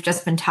everything we've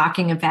just been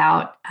talking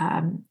about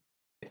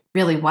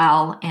really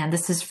well. And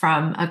this is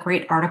from a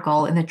great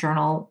article in the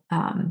Journal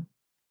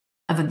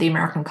of the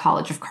American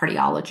College of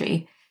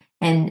Cardiology.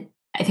 And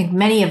I think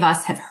many of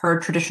us have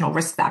heard traditional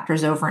risk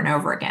factors over and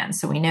over again.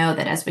 So we know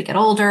that as we get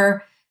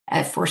older,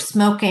 if we're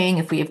smoking,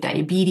 if we have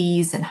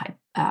diabetes and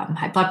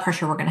high blood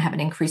pressure, we're going to have an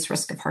increased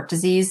risk of heart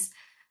disease.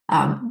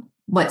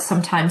 What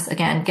sometimes,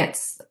 again,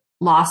 gets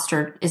lost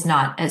or is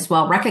not as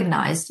well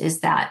recognized is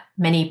that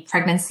many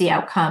pregnancy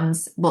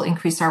outcomes will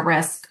increase our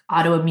risk,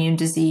 autoimmune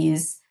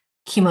disease,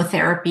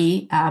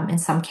 chemotherapy in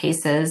some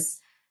cases,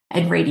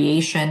 and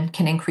radiation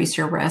can increase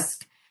your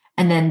risk.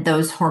 And then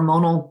those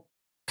hormonal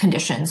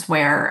conditions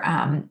where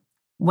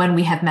when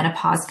we have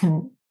menopause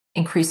can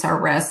increase our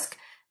risk,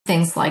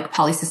 things like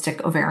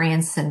polycystic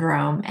ovarian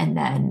syndrome, and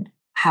then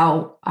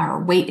how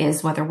our weight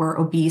is, whether we're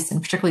obese,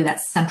 and particularly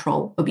that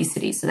central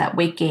obesity. So that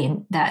weight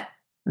gain that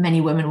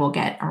many women will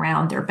get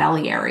around their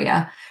belly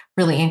area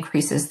really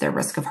increases their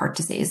risk of heart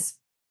disease.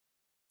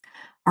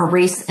 Our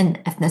race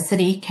and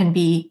ethnicity can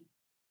be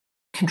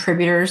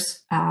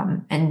contributors,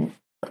 and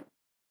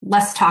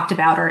less talked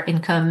about our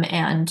income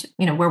and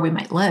where we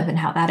might live and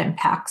how that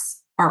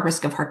impacts our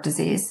risk of heart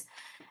disease.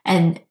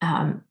 And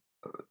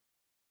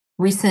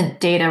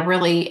recent data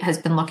really has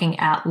been looking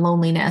at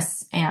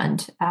loneliness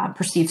and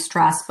perceived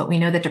stress, but we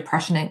know that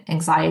depression and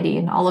anxiety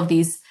and all of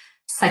these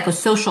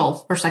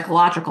psychosocial or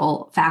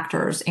psychological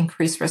factors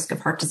increase risk of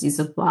heart disease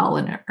as well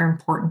and are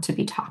important to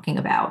be talking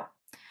about.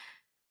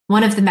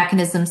 One of the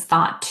mechanisms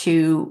thought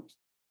to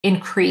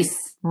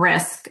increase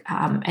risk,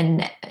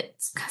 and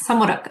it's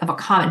somewhat of a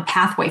common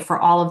pathway for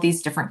all of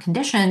these different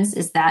conditions,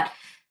 is that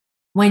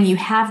when you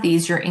have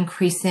these, you're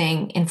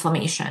increasing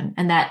inflammation,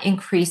 and that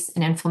increase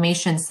in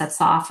inflammation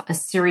sets off a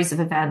series of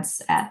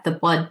events at the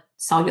blood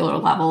cellular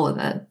level and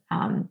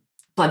the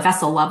blood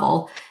vessel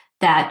level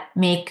that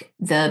make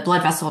the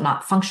blood vessel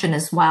not function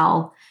as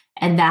well,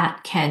 and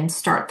that can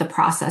start the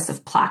process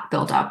of plaque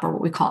buildup, or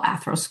what we call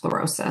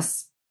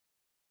atherosclerosis,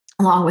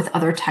 along with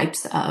other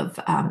types of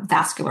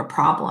vascular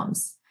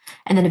problems.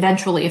 And then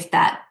eventually, if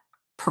that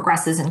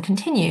progresses and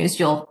continues,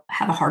 you'll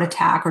have a heart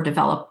attack or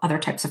develop other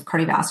types of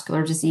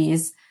cardiovascular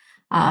disease,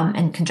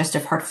 and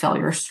congestive heart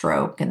failure,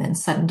 stroke, and then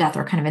sudden death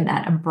are kind of in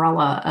that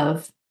umbrella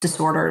of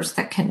disorders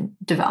that can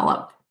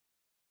develop.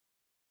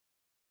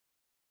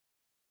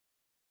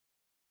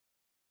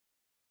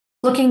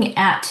 Looking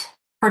at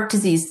heart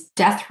disease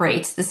death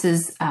rates, this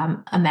is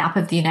a map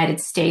of the United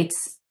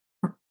States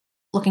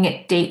looking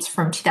at dates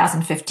from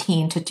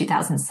 2015 to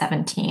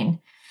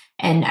 2017.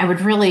 And I would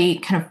really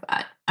kind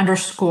of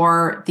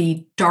underscore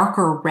the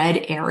darker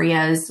red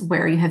areas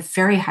where you have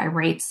very high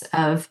rates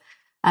of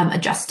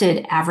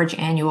adjusted average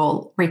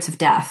annual rates of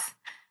death.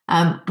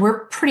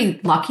 We're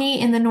pretty lucky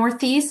in the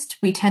Northeast.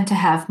 We tend to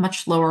have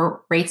much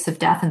lower rates of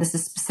death, and this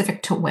is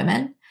specific to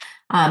women.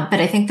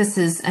 But I think this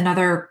is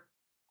another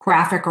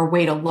graphic or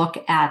way to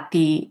look at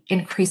the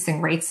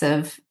increasing rates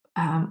of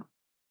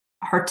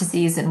heart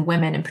disease in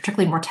women, and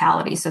particularly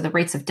mortality, so the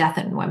rates of death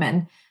in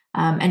women,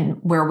 and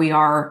where we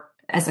are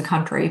as a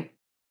country.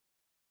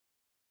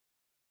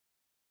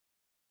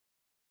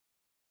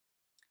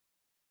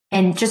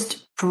 And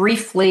just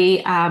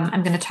briefly,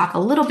 I'm going to talk a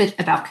little bit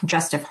about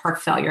congestive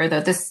heart failure,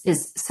 though this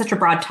is such a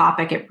broad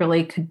topic, it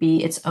really could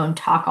be its own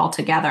talk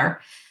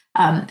altogether.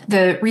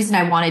 The reason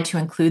I wanted to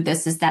include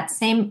this is that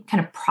same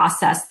kind of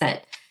process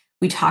that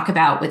we talk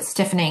about with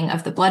stiffening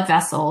of the blood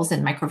vessels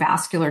and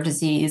microvascular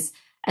disease,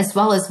 as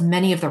well as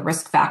many of the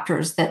risk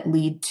factors that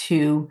lead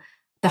to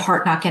the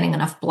heart not getting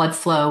enough blood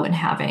flow and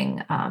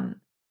having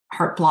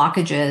heart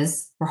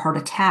blockages or heart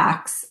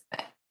attacks,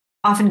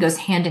 often goes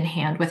hand in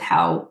hand with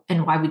how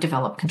and why we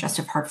develop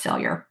congestive heart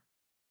failure.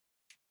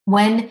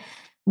 When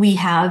we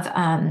have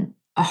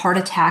a heart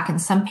attack in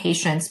some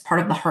patients, part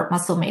of the heart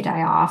muscle may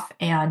die off,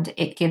 and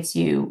it gives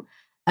you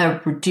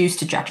a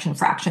reduced ejection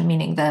fraction,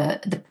 meaning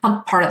the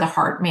pump part of the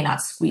heart may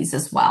not squeeze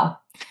as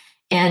well.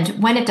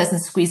 And when it doesn't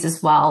squeeze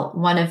as well,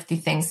 one of the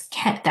things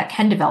that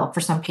can develop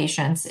for some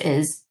patients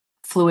is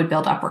fluid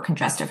buildup or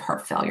congestive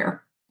heart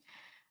failure.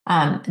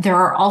 There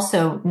are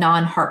also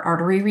non-heart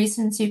artery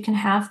reasons you can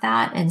have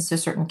that. And so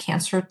certain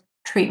cancer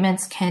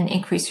treatments can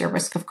increase your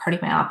risk of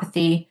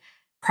cardiomyopathy.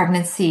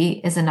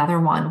 Pregnancy is another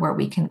one where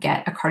we can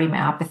get a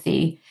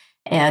cardiomyopathy.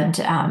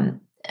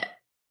 And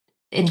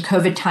in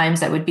COVID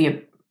times, I would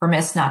be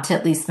remiss not to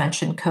at least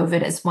mention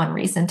COVID as one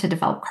reason to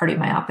develop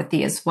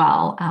cardiomyopathy as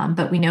well.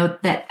 But we know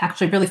that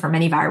actually really for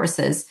many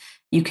viruses,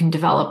 you can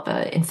develop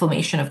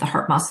inflammation of the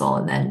heart muscle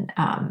and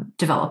then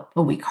develop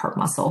a weak heart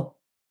muscle.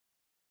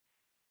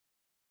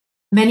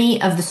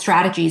 Many of the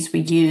strategies we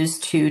use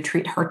to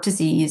treat heart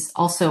disease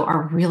also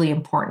are really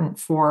important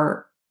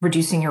for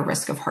reducing your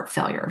risk of heart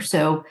failure.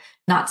 So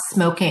not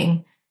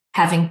smoking,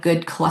 having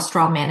good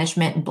cholesterol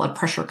management and blood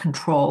pressure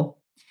control,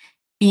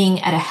 being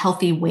at a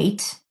healthy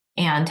weight,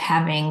 and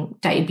having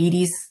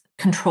diabetes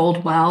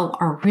controlled well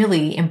are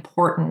really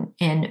important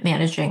in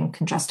managing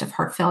congestive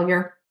heart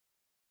failure.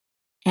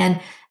 And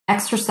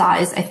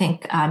exercise, I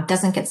think,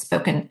 doesn't get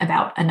spoken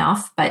about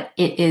enough, but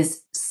it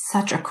is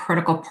such a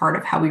critical part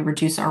of how we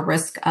reduce our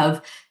risk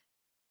of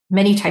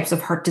many types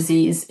of heart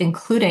disease,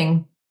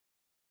 including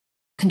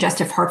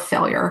congestive heart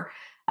failure,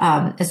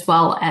 as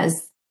well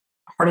as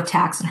heart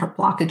attacks and heart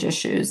blockage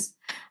issues.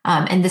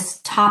 And this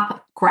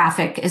top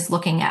graphic is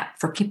looking at,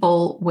 for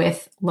people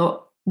with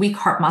weak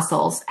heart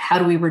muscles, how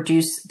do we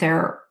reduce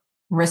their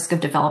risk of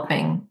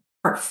developing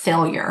heart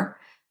failure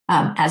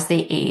as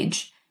they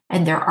age?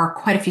 And there are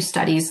quite a few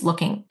studies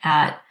looking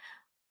at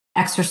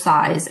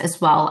exercise as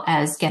well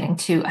as getting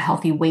to a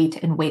healthy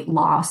weight and weight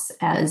loss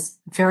as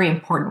very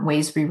important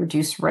ways we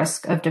reduce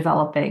risk of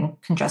developing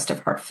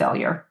congestive heart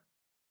failure.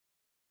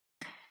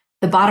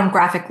 The bottom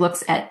graphic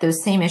looks at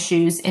those same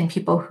issues in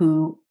people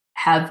who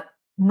have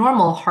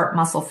normal heart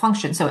muscle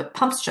function. So it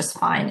pumps just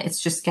fine.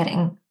 It's just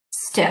getting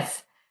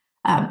stiff.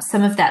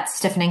 Some of that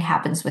stiffening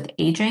happens with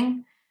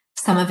aging.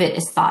 Some of it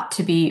is thought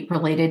to be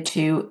related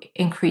to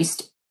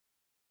increased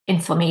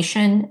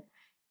inflammation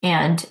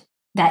and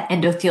that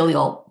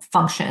endothelial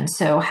function.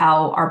 So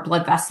how our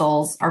blood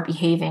vessels are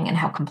behaving and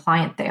how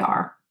compliant they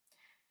are.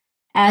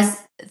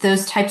 As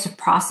those types of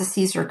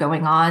processes are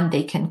going on,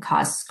 they can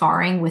cause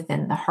scarring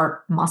within the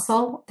heart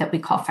muscle that we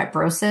call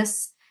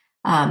fibrosis.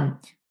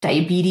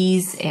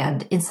 Diabetes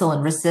and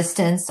insulin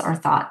resistance are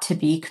thought to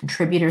be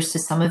contributors to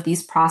some of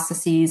these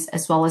processes,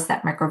 as well as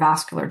that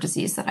microvascular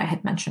disease that I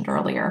had mentioned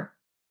earlier.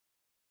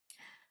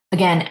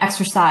 Again,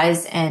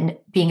 exercise and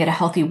being at a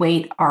healthy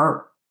weight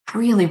are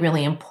really,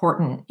 really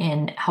important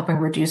in helping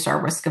reduce our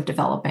risk of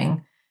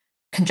developing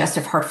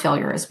congestive heart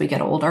failure as we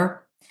get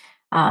older.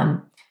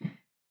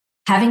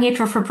 Having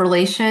atrial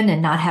fibrillation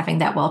and not having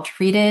that well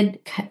treated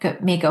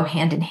may go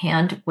hand in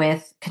hand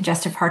with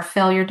congestive heart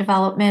failure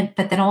development.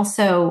 But then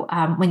also,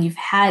 when you've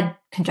had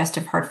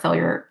congestive heart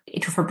failure,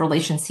 atrial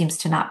fibrillation seems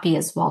to not be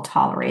as well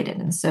tolerated.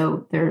 And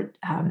so there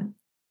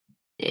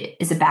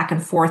is a back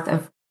and forth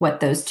of what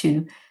those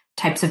two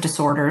types of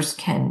disorders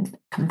can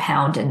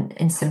compound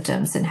in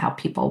symptoms and how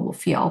people will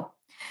feel.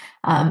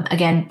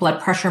 Again,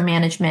 blood pressure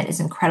management is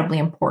incredibly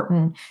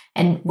important,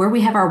 and where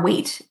we have our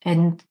weight.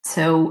 And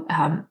so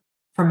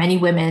for many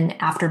women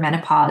after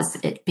menopause,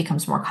 it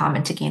becomes more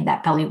common to gain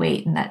that belly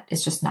weight, and that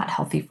is just not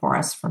healthy for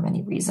us for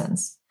many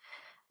reasons.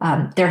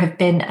 There have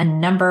been a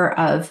number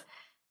of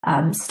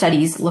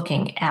studies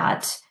looking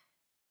at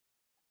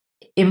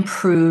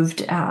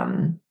improved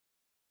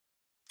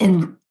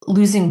in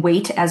losing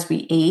weight as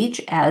we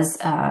age as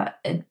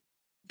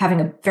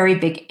having a very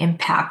big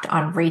impact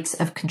on rates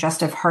of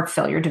congestive heart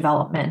failure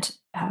development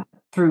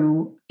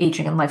through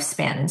aging and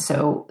lifespan. And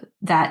so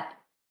that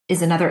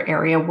is another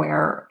area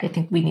where I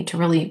think we need to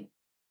really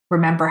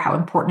remember how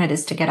important it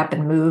is to get up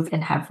and move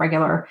and have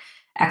regular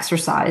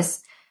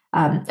exercise.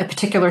 A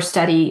particular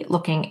study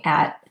looking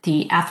at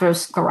the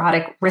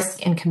atherosclerotic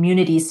risk in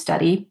communities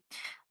study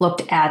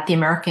looked at the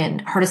American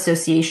Heart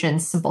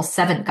Association's Simple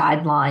 7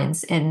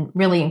 guidelines and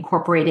really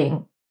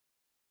incorporating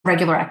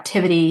regular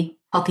activity,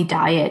 healthy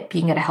diet,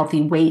 being at a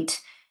healthy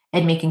weight,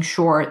 and making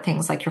sure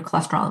things like your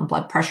cholesterol and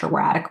blood pressure were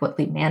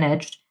adequately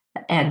managed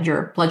and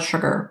your blood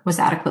sugar was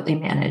adequately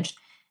managed.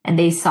 And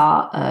they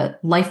saw a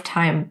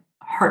lifetime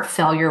heart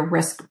failure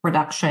risk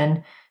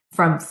reduction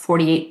from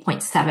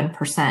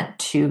 48.7%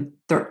 to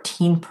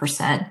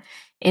 13%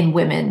 in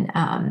women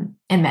and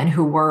men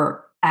who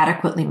were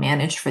adequately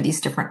managed for these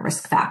different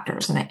risk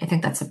factors. And I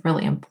think that's a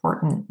really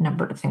important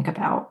number to think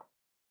about.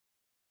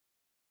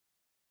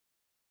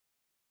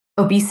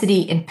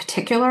 Obesity in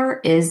particular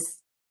is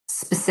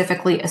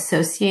specifically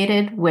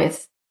associated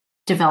with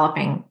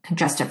developing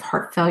congestive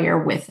heart failure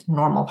with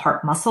normal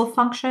heart muscle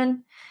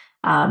function.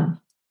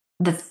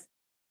 The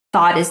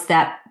thought is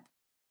that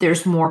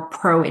there's more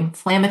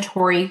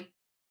pro-inflammatory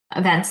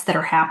events that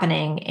are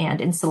happening, and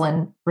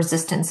insulin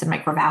resistance and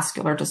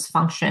microvascular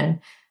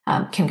dysfunction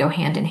can go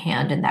hand in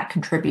hand, and that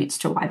contributes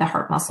to why the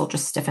heart muscle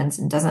just stiffens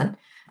and doesn't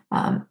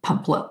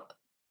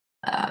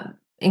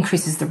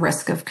increases the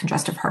risk of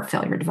congestive heart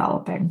failure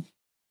developing.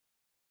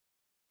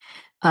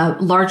 A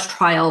large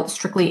trial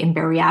strictly in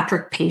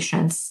bariatric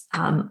patients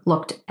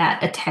looked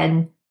at a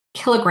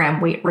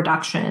 10-kilogram weight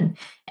reduction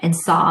and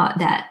saw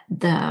that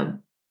the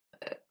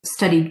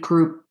studied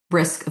group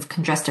risk of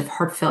congestive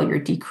heart failure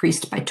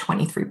decreased by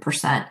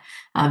 23%,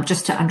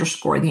 just to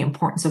underscore the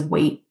importance of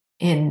weight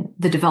in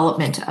the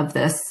development of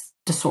this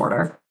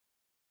disorder.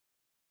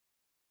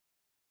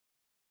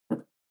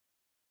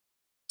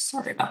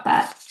 Sorry about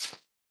that.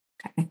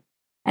 Okay.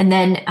 And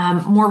then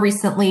more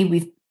recently,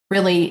 we've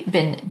really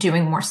been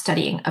doing more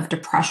studying of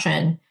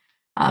depression,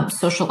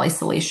 social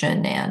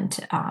isolation,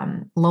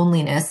 and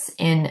loneliness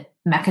in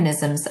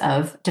mechanisms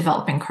of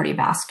developing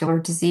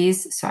cardiovascular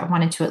disease. So I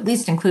wanted to at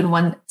least include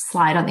one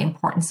slide on the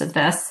importance of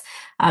this.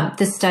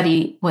 This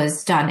study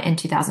was done in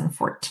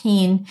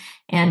 2014,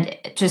 and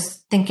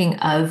just thinking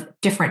of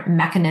different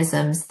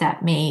mechanisms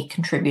that may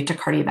contribute to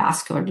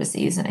cardiovascular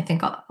disease. And I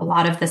think a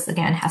lot of this,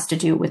 again, has to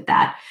do with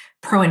that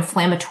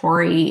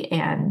pro-inflammatory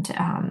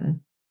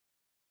and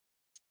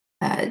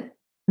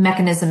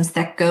mechanisms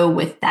that go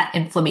with that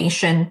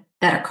inflammation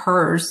that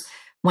occurs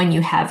when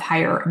you have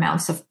higher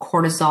amounts of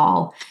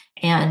cortisol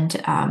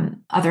and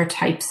other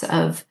types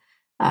of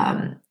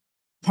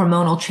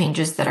hormonal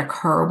changes that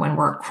occur when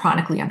we're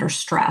chronically under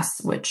stress,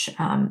 which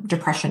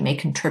depression may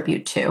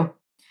contribute to.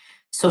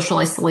 Social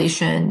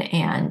isolation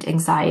and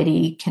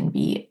anxiety can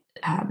be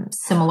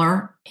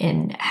similar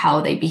in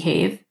how they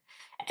behave.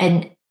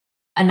 And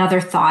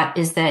another thought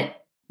is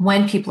that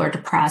when people are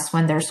depressed,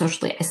 when they're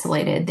socially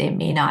isolated, they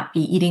may not be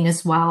eating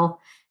as well.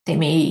 They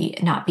may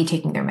not be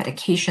taking their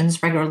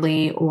medications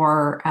regularly,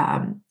 or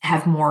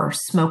have more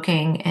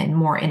smoking and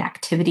more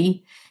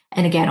inactivity.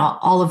 And again,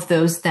 all of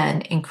those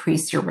then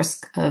increase your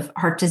risk of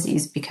heart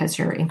disease because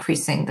you're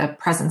increasing the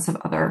presence of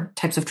other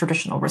types of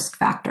traditional risk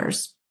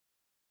factors.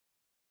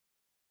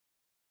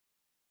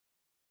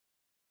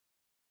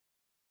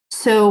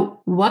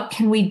 So what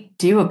can we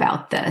do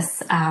about this?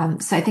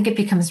 So I think it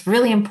becomes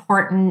really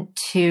important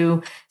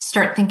to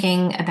start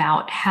thinking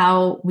about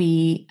how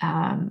we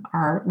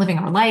are living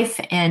our life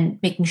and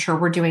making sure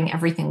we're doing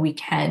everything we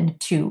can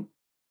to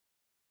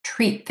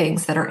treat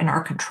things that are in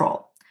our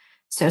control.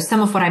 So some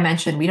of what I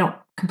mentioned, we don't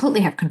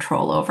completely have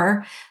control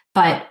over,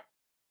 but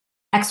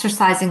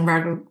exercising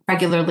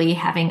regularly,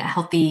 having a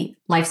healthy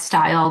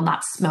lifestyle,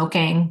 not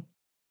smoking,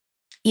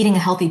 eating a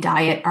healthy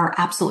diet are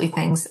absolutely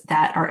things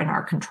that are in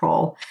our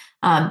control,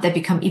 that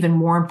become even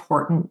more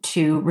important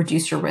to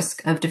reduce your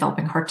risk of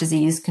developing heart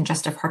disease,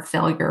 congestive heart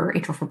failure,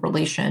 atrial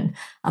fibrillation,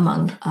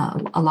 among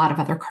a lot of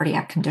other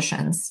cardiac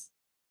conditions.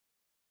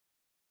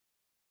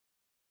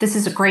 This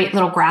is a great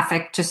little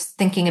graphic just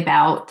thinking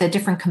about the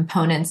different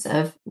components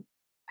of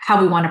how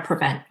we want to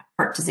prevent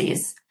heart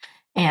disease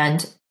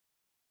and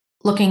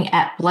looking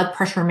at blood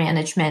pressure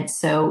management.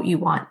 So you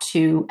want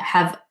to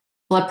have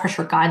blood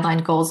pressure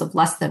guideline goals of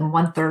less than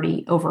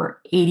 130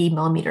 over 80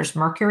 millimeters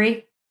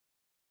mercury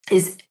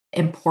is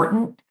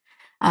important.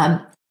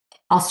 I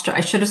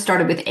should have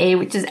started with A,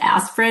 which is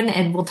aspirin,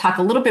 and we'll talk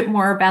a little bit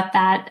more about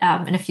that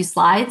in a few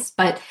slides.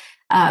 But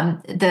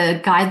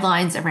the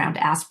guidelines around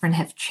aspirin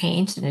have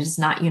changed, and it is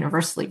not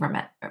universally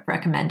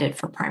recommended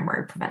for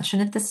primary prevention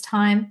at this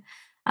time.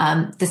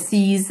 The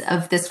C's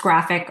of this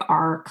graphic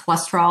are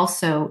cholesterol,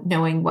 so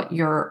knowing what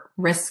your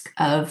risk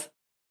of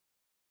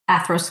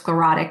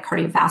atherosclerotic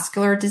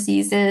cardiovascular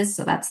disease is.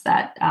 So that's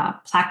that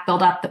plaque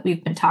buildup that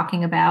we've been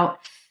talking about.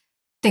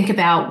 Think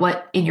about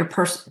what in your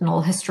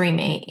personal history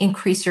may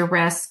increase your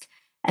risk,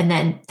 and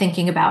then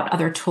thinking about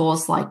other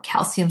tools like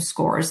calcium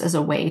scores as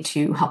a way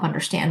to help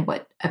understand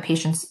what a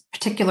patient's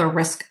particular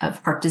risk of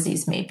heart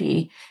disease may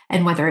be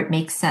and whether it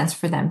makes sense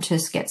for them to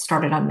get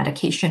started on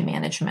medication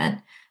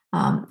management,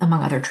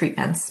 among other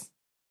treatments.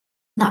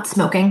 Not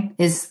smoking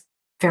is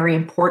very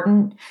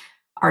important.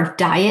 Our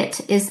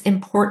diet is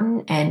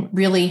important, and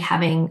really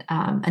having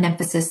an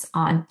emphasis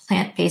on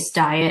plant-based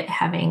diet,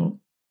 having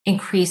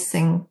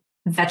increasing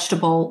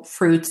vegetable,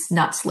 fruits,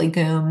 nuts,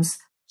 legumes,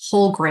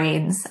 whole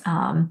grains,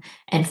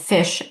 and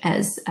fish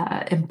as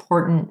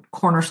important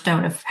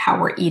cornerstone of how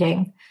we're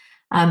eating.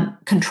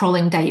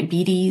 Controlling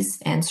diabetes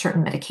and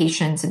certain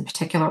medications in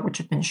particular, which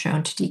have been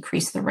shown to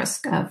decrease the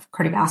risk of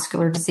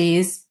cardiovascular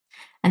disease.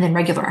 And then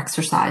regular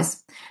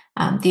exercise.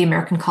 The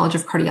American College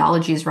of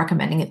Cardiology is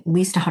recommending at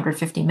least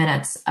 150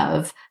 minutes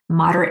of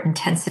moderate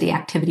intensity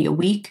activity a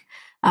week,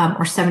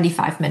 or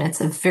 75 minutes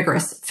of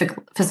vigorous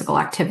physical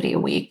activity a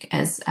week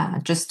as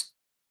just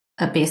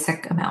a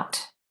basic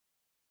amount.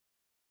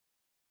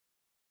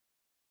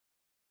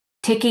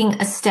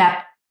 Taking a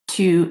step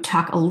to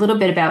talk a little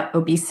bit about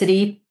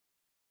obesity,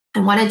 I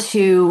wanted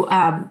to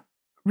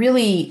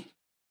really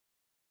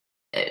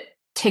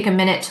take a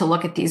minute to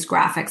look at these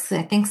graphics.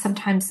 I think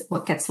sometimes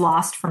what gets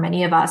lost for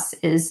many of us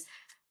is,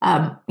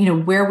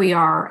 where we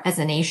are as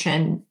a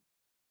nation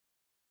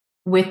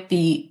with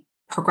the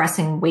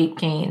progressing weight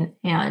gain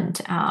and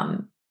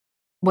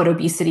what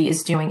obesity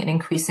is doing in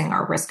increasing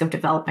our risk of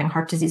developing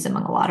heart disease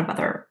among a lot of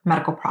other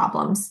medical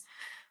problems.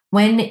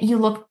 When you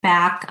look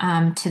back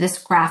to this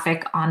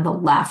graphic on the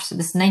left, so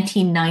this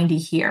 1990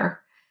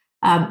 here,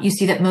 you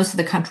see that most of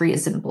the country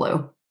is in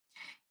blue.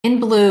 In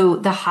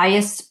blue, the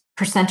highest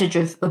percentage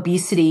of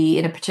obesity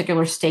in a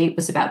particular state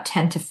was about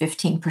 10 to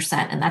 15%,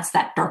 and that's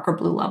that darker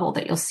blue level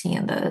that you'll see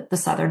in the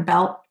Southern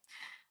Belt.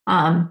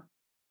 By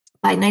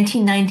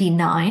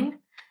 1999,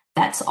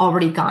 that's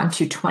already gone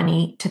to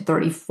 20 to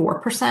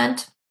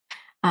 34%.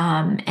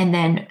 And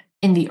then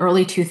in the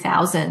early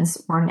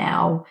 2000s, we're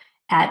now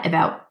at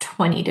about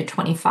 20 to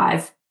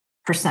 25%.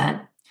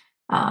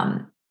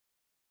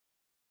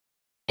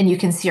 and you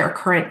can see our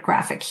current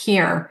graphic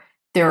here,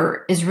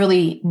 there is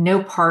really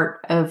no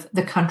part of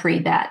the country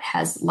that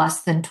has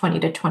less than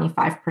 20 to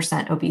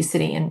 25%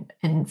 obesity.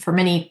 And for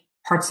many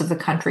parts of the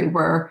country,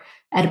 we're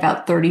at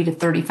about 30 to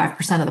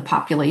 35% of the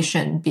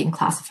population being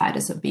classified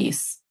as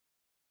obese.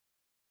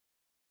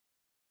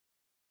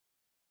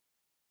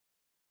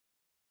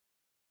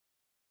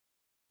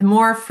 The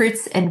more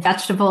fruits and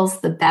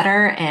vegetables, the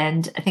better.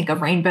 And I think a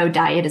rainbow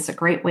diet is a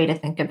great way to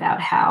think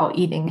about how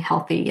eating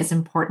healthy is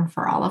important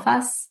for all of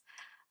us.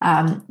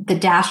 The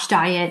DASH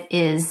diet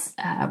is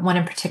one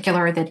in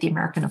particular that the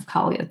American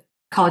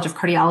College of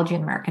Cardiology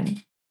and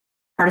American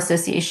Heart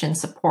Association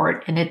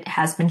support, and it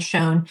has been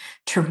shown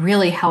to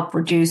really help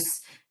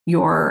reduce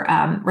your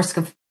risk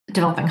of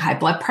developing high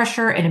blood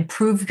pressure and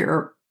improve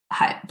your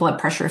high blood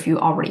pressure if you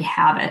already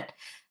have it.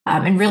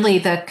 And really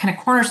the kind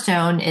of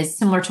cornerstone is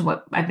similar to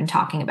what I've been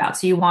talking about.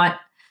 So you want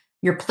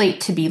your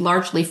plate to be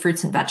largely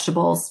fruits and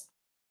vegetables.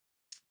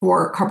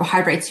 For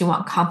carbohydrates, you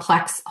want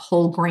complex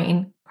whole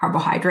grain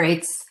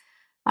carbohydrates,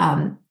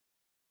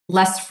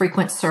 less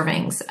frequent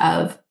servings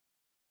of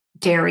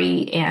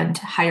dairy and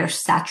higher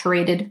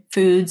saturated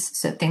foods.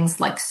 So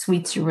things like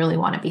sweets you really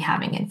want to be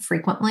having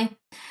infrequently.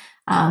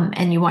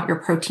 And you want your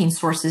protein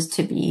sources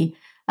to be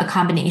a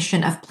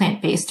combination of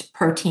plant-based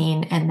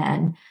protein and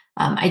then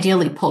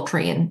ideally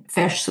poultry and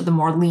fish, so the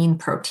more lean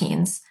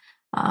proteins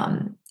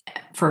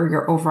for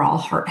your overall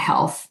heart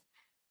health.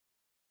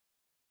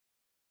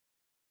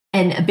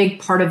 And a big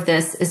part of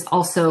this is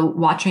also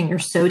watching your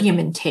sodium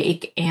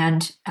intake,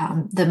 and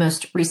the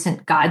most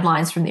recent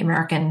guidelines from the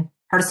American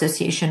Heart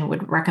Association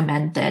would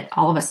recommend that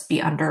all of us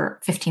be under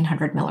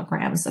 1,500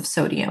 milligrams of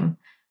sodium,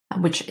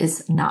 which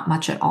is not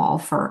much at all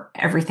for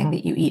everything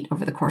that you eat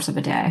over the course of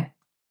a day.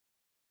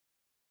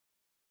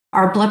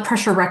 Our blood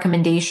pressure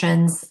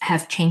recommendations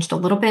have changed a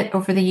little bit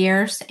over the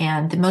years,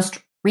 and the most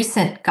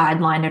recent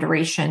guideline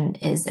iteration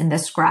is in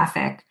this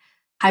graphic.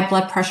 High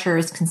blood pressure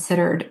is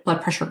considered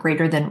blood pressure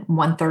greater than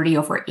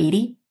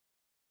 130/80.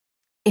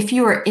 If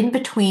you are in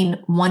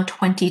between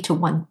 120 to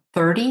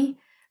 130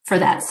 for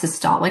that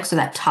systolic, so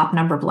that top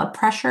number blood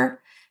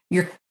pressure,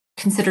 you're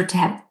considered to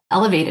have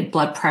elevated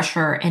blood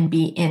pressure and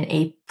be in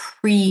a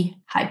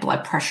pre-high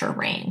blood pressure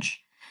range.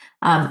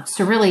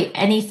 So really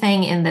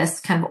anything in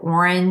this kind of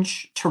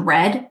orange to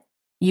red,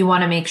 you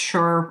want to make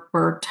sure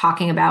we're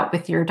talking about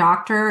with your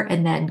doctor,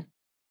 and then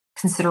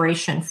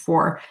consideration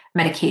for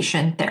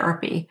medication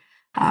therapy.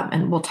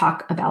 And we'll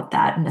talk about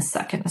that in a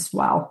second as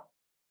well.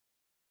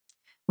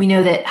 We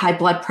know that high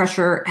blood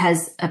pressure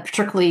has a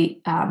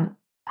particularly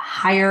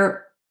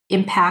higher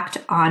impact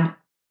on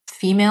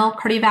female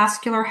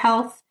cardiovascular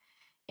health,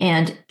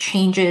 and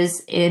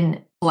changes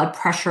in blood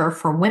pressure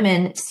for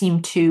women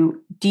seem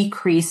to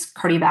decrease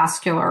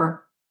cardiovascular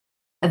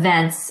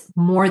events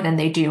more than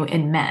they do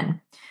in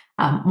men.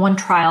 One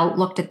trial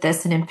looked at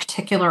this, and in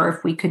particular,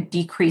 if we could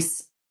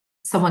decrease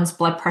someone's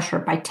blood pressure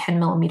by 10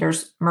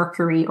 millimeters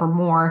mercury or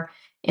more,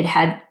 it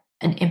had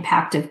an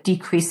impact of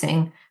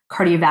decreasing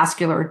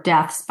cardiovascular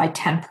deaths by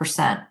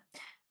 10%,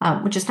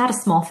 which is not a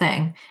small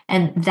thing.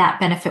 And that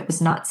benefit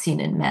was not seen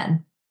in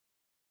men.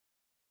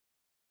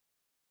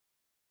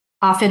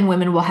 Often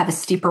women will have a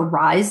steeper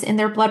rise in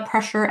their blood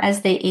pressure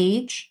as they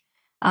age.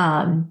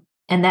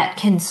 And that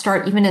can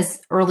start even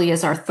as early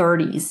as our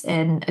 30s.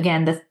 And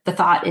again, the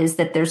thought is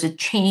that there's a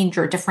change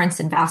or difference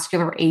in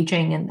vascular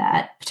aging, and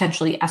that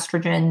potentially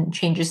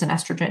changes in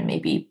estrogen may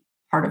be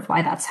part of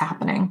why that's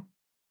happening.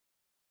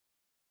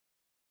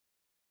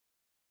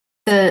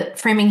 The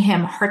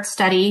Framingham Heart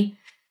Study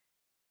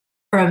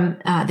from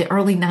the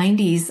early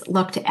 90s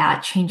looked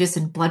at changes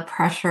in blood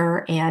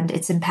pressure and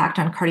its impact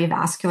on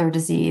cardiovascular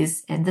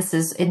disease. And this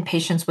is in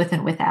patients with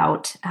and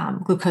without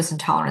glucose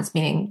intolerance,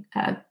 meaning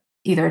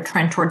either a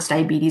trend towards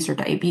diabetes or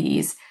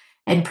diabetes.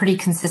 And pretty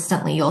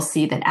consistently, you'll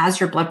see that as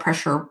your blood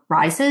pressure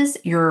rises,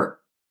 your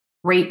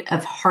rate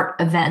of heart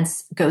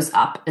events goes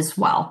up as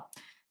well.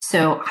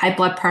 So high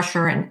blood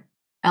pressure and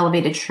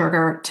elevated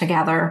sugar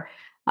together,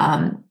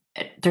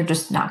 they're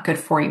just not good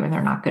for you, and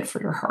they're not good for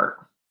your heart.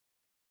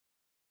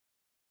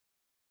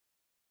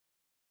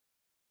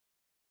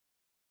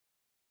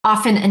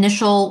 Often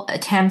initial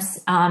attempts,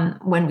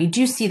 when we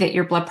do see that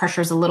your blood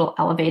pressure is a little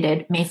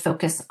elevated, may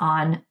focus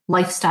on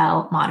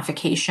lifestyle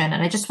modification.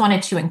 And I just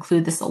wanted to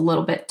include this a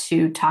little bit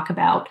to talk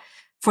about,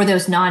 for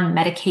those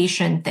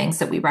non-medication things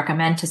that we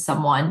recommend to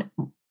someone,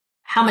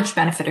 how much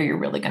benefit are you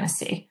really going to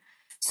see?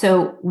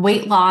 So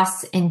weight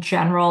loss in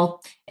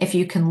general, if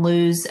you can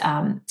lose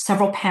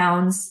several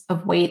pounds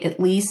of weight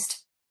at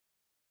least,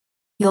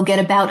 you'll get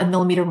about 1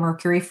 millimeter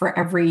mercury for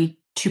every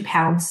 2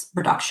 pounds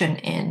reduction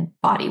in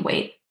body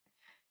weight.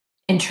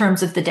 In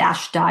terms of the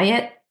DASH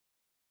diet,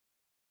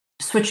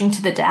 switching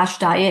to the DASH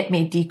diet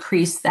may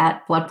decrease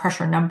that blood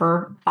pressure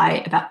number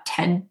by about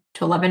 10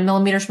 to 11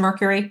 millimeters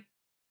mercury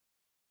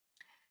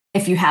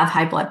if you have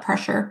high blood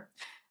pressure.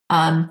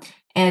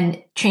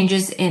 And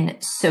changes in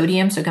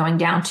sodium, so going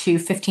down to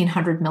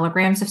 1,500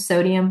 milligrams of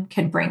sodium,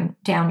 can bring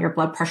down your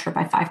blood pressure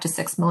by 5 to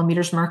 6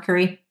 millimeters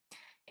mercury.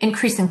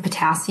 Increasing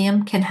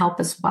potassium can help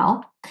as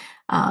well.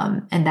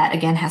 And that,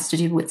 again, has to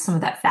do with some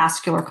of that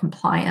vascular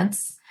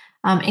compliance.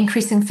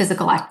 Increasing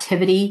physical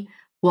activity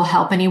will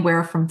help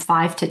anywhere from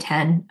 5 to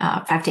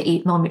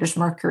 8 millimeters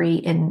mercury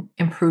in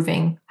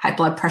improving high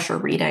blood pressure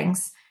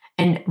readings.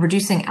 And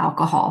reducing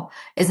alcohol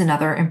is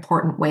another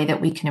important way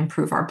that we can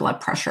improve our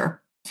blood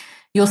pressure.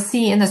 You'll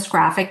see in this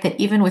graphic that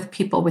even with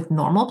people with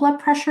normal blood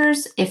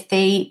pressures, if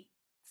they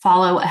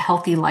follow a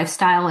healthy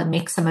lifestyle and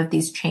make some of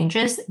these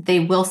changes, they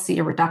will see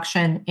a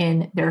reduction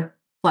in their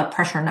blood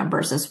pressure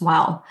numbers as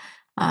well.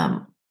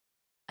 And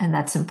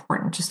that's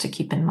important just to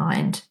keep in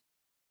mind.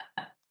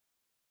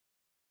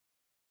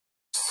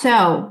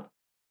 So,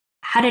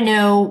 how to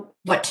know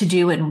what to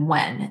do and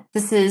when.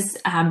 This is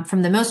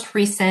from the most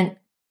recent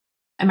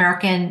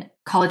American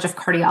College of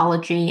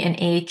Cardiology and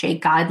AHA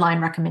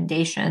guideline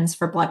recommendations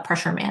for blood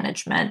pressure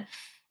management.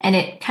 And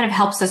it kind of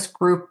helps us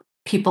group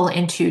people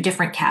into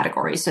different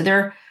categories. So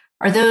there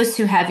are those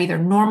who have either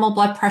normal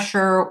blood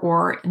pressure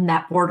or in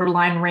that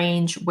borderline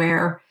range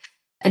where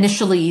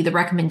initially the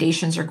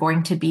recommendations are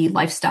going to be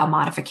lifestyle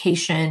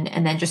modification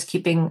and then just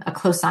keeping a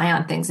close eye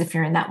on things if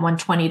you're in that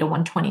 120 to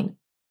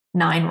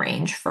 129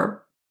 range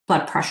for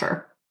blood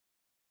pressure.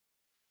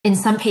 In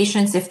some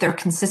patients, if they're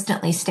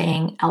consistently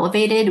staying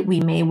elevated,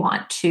 we may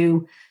want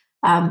to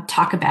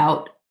talk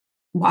about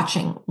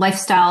watching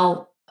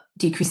lifestyle,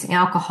 decreasing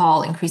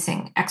alcohol,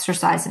 increasing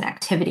exercise and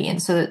activity.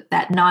 And so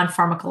that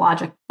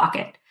non-pharmacologic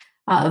bucket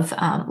of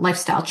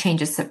lifestyle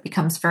changes that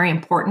becomes very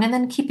important. And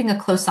then keeping a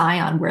close eye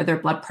on where their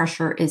blood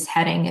pressure is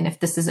heading. And if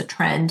this is a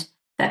trend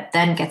that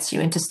then gets you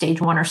into stage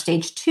 1 or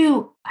stage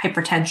 2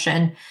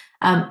 hypertension,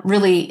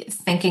 really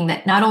thinking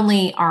that not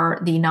only are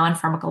the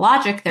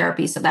non-pharmacologic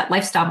therapies, so that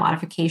lifestyle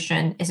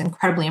modification is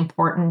incredibly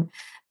important,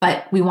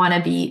 but we want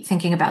to be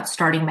thinking about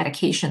starting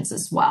medications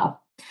as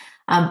well.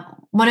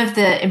 One of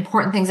the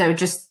important things I would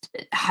just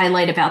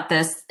highlight about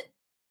this,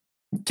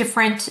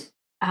 different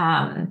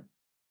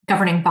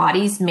governing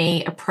bodies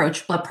may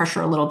approach blood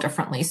pressure a little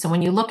differently. So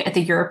when you look at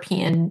the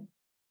European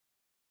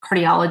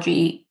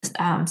Cardiology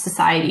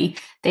Society,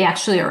 they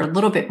actually are a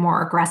little bit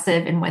more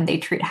aggressive in when they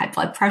treat high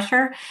blood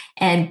pressure.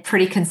 And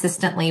pretty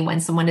consistently, when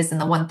someone is in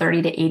the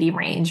 130 to 80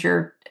 range,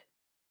 you're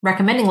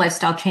recommending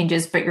lifestyle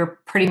changes, but you're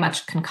pretty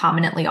much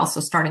concomitantly also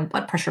starting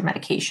blood pressure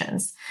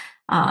medications.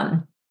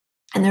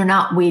 And they're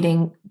not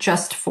waiting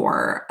just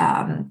for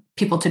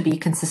people to be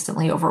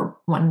consistently over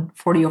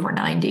 140 over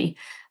 90.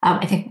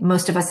 I think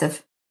most of us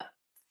have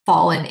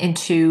fallen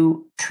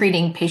into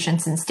treating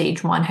patients in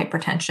stage 1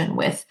 hypertension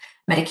with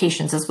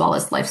medications as well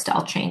as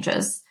lifestyle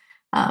changes,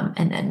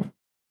 and then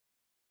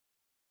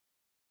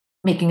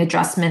making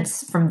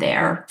adjustments from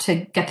there to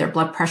get their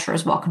blood pressure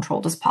as well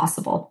controlled as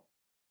possible.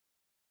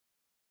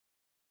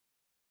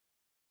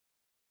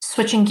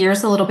 Switching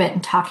gears a little bit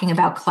and talking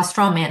about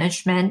cholesterol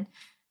management,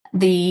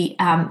 the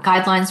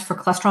guidelines for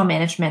cholesterol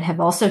management have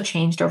also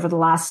changed over the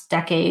last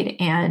decade,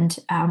 and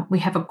we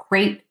have a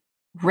great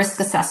risk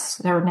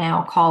assessor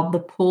now called the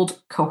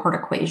pooled cohort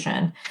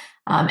equation.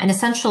 And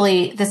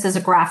essentially, this is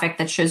a graphic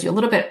that shows you a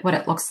little bit what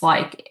it looks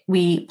like.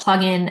 We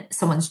plug in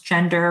someone's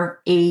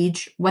gender,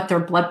 age, what their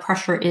blood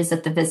pressure is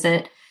at the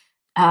visit,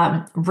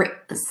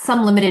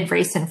 some limited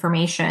race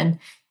information,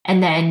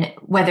 and then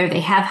whether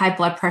they have high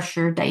blood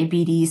pressure,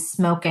 diabetes,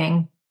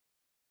 smoking,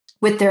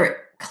 with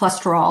their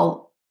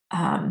cholesterol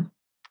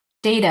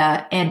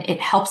data. And it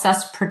helps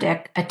us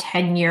predict a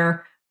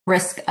 10-year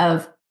risk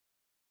of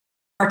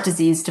heart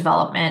disease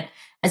development,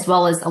 as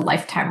well as a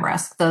lifetime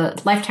risk. The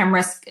lifetime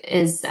risk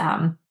is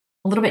a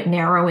little bit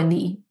narrow in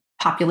the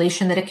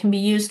population that it can be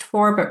used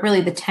for, but really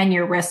the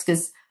 10-year risk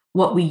is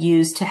what we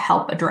use to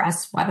help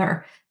address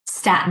whether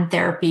statin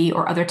therapy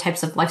or other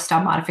types of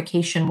lifestyle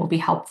modification will be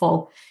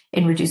helpful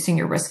in reducing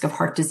your risk of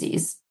heart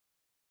disease.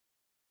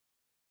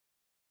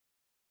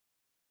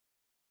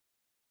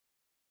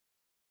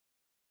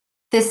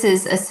 This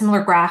is a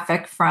similar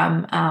graphic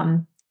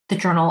from the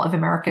Journal of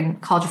American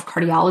College of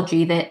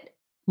Cardiology that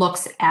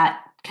looks at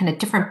kind of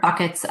different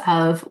buckets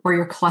of where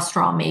your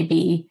cholesterol may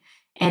be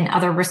and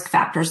other risk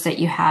factors that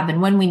you have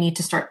and when we need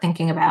to start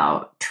thinking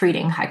about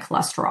treating high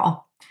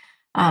cholesterol.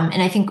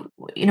 And I think,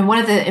 one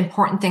of the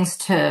important things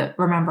to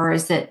remember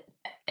is that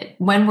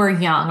when we're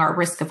young, our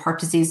risk of heart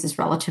disease is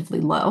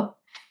relatively low.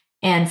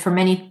 And for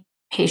many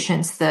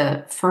patients,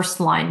 the first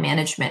line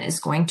management is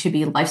going to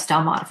be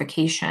lifestyle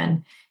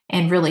modification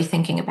and really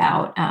thinking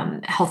about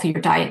healthier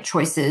diet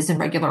choices and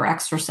regular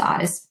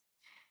exercise.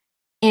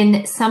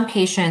 In some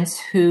patients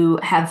who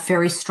have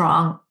very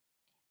strong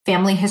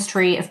family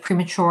history of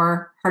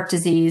premature heart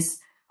disease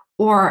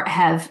or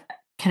have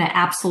kind of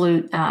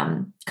absolute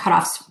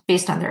cutoffs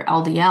based on their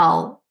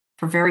LDL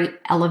for very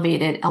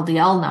elevated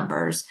LDL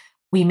numbers,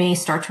 we may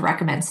start to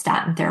recommend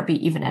statin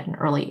therapy even at an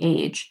early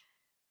age.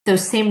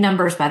 Those same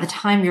numbers by the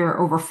time you're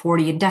over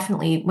 40 and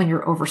definitely when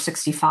you're over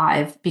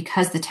 65,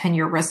 because the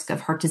 10-year risk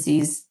of heart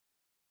disease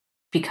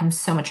becomes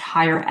so much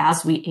higher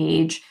as we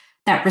age,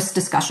 that risk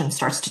discussion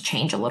starts to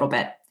change a little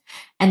bit.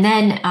 And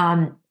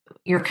then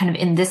you're kind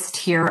of in this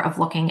tier of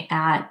looking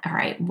at, all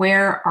right,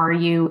 where are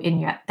you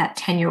in that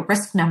 10-year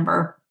risk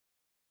number?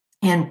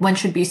 And when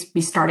should we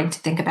be starting to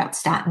think about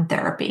statin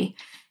therapy?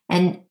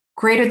 And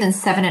greater than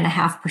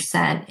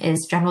 7.5%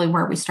 is generally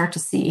where we start to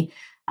see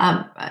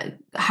a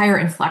higher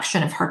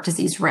inflection of heart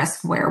disease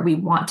risk, where we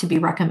want to be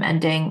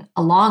recommending,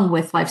 along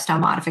with lifestyle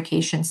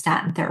modification,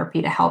 statin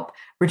therapy to help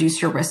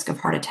reduce your risk of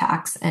heart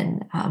attacks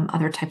and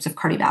other types of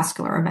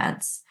cardiovascular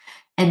events.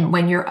 And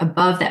when you're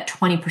above that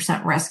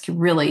 20% risk,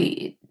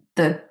 really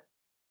the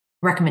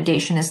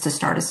recommendation is to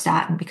start a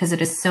statin because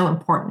it is so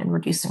important in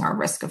reducing our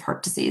risk of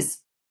heart disease.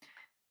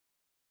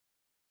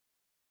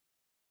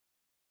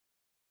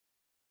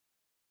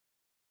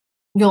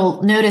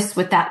 You'll notice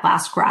with that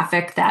last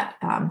graphic that,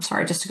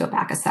 sorry, just to go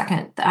back a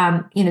second,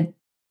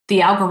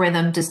 the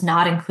algorithm does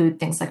not include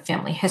things like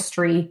family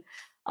history.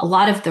 A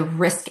lot of the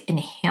risk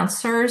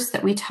enhancers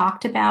that we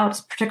talked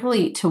about,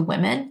 particularly to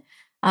women,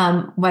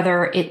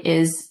 whether it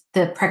is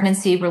the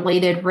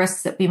pregnancy-related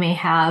risks that we may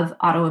have,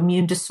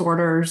 autoimmune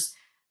disorders,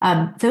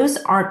 those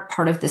aren't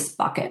part of this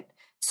bucket.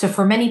 So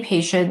for many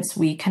patients,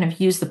 we kind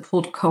of use the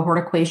pooled cohort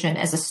equation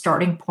as a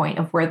starting point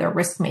of where their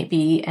risk may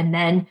be. And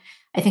then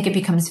I think it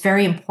becomes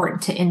very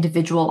important to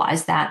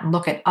individualize that and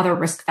look at other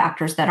risk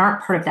factors that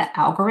aren't part of that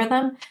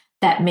algorithm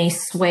that may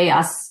sway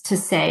us to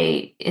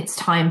say it's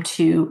time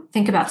to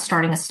think about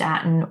starting a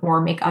statin or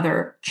make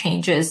other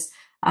changes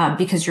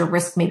because your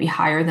risk may be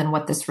higher than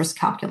what this risk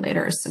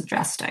calculator is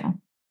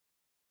suggesting.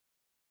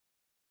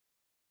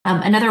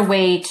 Another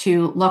way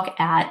to look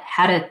at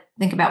how to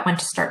think about when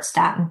to start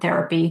statin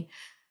therapy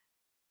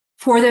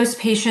for those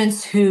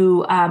patients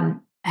who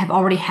have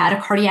already had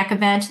a cardiac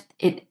event,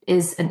 it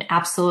is an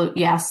absolute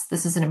yes.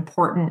 This is an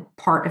important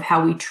part of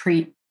how we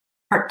treat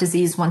heart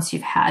disease once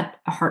you've had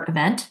a heart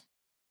event.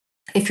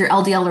 If your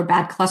LDL or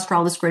bad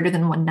cholesterol is greater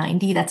than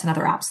 190, that's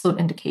another absolute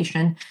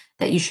indication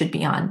that you should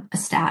be on a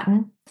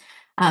statin.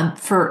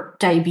 For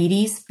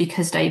diabetes,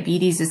 because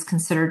diabetes is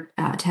considered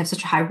to have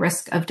such a high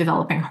risk of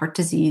developing heart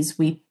disease,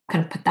 we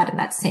kind of put that in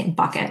that same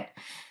bucket.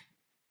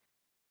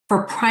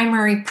 For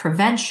primary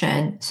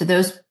prevention, so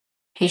those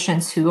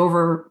patients who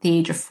over the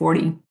age of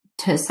 40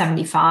 to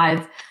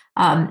 75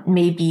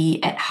 may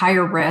be at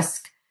higher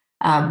risk,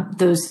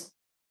 those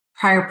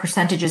higher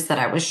percentages that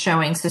I was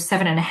showing, so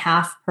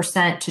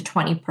 7.5% to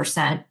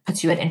 20%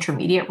 puts you at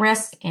intermediate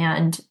risk.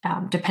 And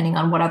depending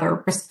on what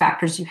other risk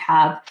factors you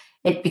have,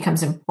 it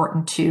becomes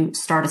important to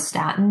start a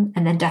statin.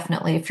 And then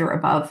definitely if you're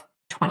above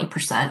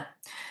 20%.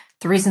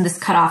 The reason this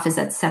cutoff is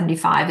at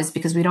 75 is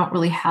because we don't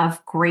really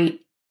have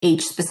great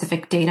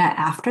age-specific data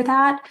after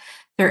that.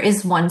 There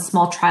is one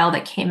small trial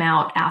that came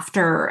out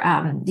after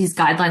these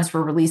guidelines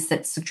were released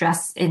that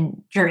suggests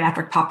in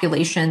geriatric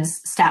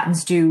populations,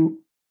 statins do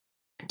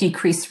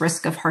decrease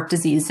risk of heart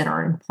disease and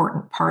are an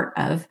important part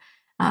of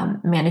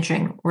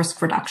managing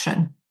risk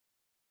reduction.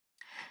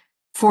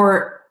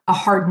 For a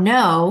hard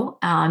no,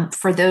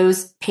 for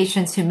those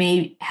patients who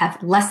may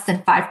have less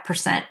than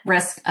 5%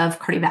 risk of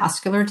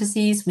cardiovascular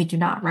disease, we do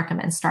not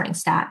recommend starting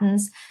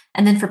statins.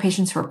 And then for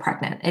patients who are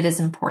pregnant, it is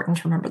important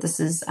to remember this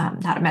is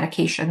not a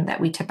medication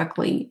that we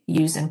typically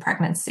use in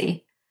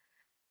pregnancy.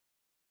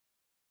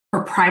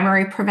 For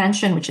primary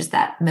prevention, which is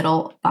that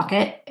middle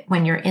bucket,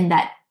 when you're in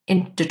that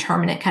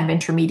indeterminate kind of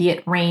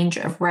intermediate range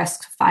of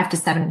risk, 5 to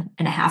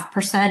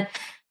 7.5%,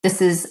 this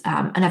is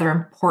another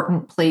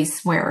important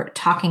place where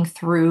talking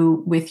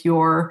through with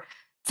your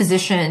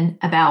physician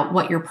about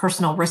what your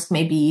personal risk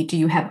may be. Do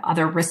you have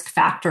other risk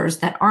factors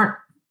that aren't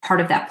part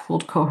of that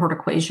pooled cohort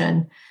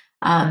equation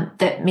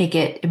that make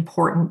it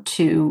important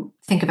to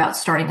think about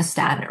starting a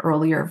statin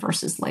earlier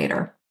versus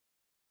later?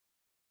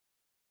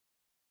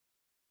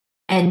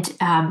 And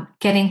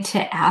getting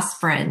to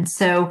aspirin.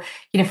 So,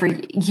 for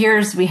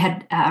years we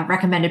had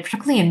recommended,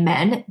 particularly in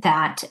men,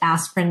 that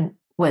aspirin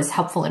was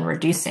helpful in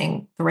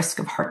reducing the risk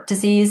of heart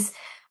disease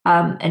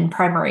and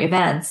primary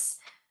events.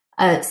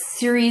 A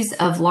series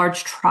of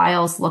large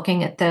trials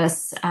looking at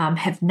this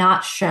have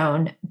not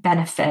shown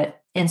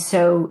benefit. And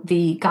so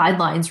the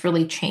guidelines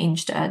really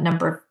changed a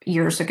number of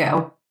years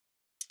ago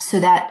so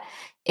that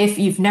if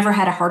you've never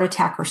had a heart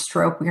attack or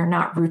stroke, we are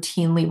not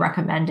routinely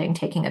recommending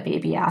taking a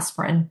baby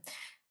aspirin.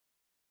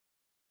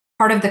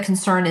 Part of the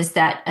concern is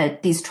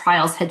that these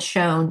trials had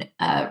shown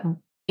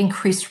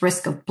increased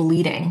risk of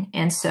bleeding.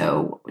 And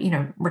so,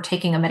 we're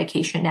taking a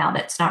medication now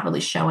that's not really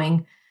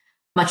showing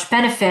much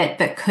benefit,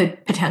 but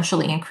could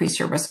potentially increase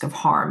your risk of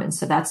harm. And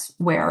so that's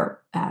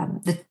where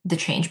the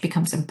change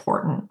becomes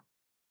important.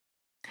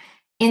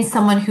 In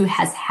someone who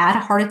has had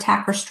a heart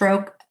attack or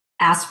stroke,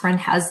 aspirin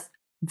has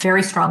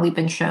very strongly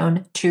been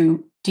shown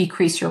to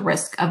decrease your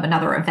risk of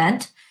another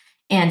event.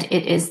 And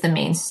it is a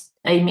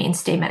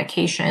mainstay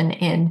medication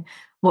in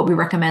what we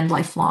recommend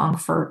lifelong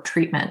for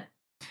treatment.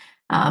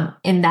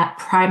 In that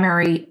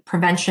primary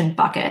prevention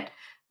bucket.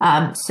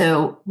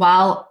 So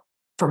while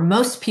for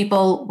most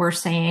people we're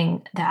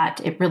saying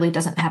that it really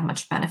doesn't have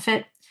much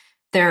benefit,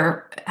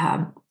 there,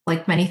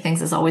 like many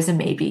things, is always a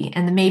maybe.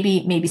 And the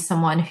maybe may be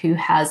someone who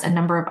has a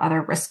number of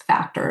other risk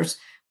factors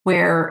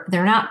where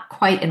they're not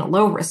quite in a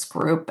low risk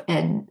group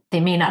and they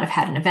may not have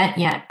had an event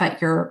yet,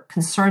 but you're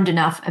concerned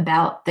enough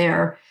about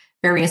their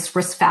various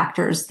risk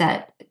factors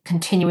that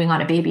continuing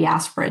on a baby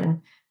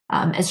aspirin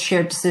as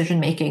shared decision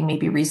making may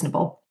be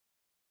reasonable.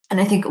 And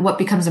I think what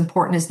becomes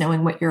important is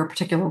knowing what your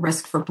particular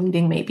risk for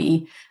bleeding may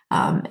be,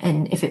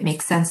 and if it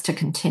makes sense to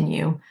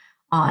continue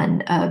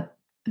on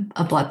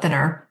a blood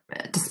thinner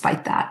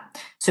despite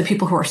that. So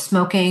people who are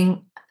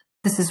smoking,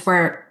 this is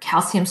where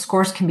calcium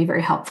scores can be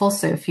very helpful.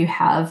 So if you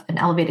have an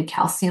elevated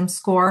calcium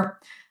score,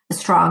 a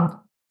strong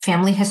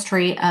family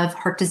history of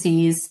heart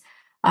disease,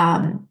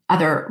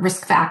 other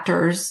risk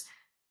factors,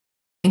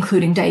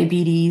 including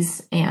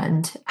diabetes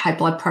and high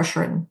blood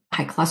pressure and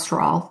high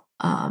cholesterol,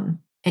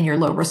 and your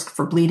low risk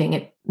for bleeding,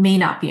 it may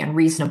not be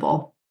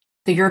unreasonable.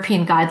 The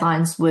European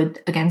guidelines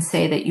would again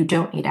say that you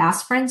don't need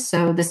aspirin.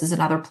 So this is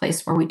another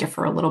place where we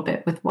differ a little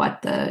bit with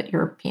what the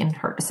European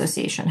Heart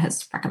Association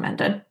has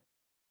recommended.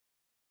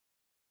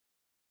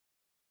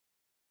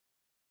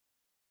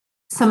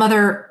 Some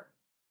other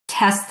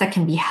tests that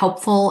can be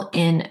helpful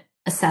in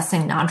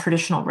assessing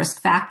non-traditional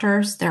risk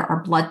factors. There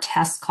are blood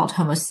tests called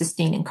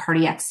homocysteine and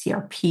cardiac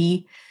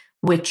CRP,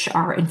 which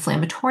are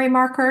inflammatory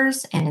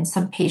markers. And in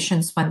some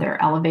patients, when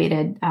they're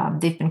elevated,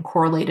 they've been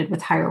correlated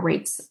with higher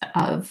rates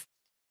of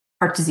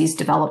heart disease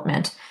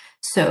development.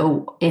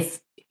 So if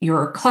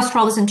your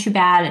cholesterol isn't too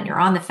bad and you're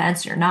on the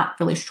fence, you're not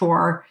really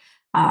sure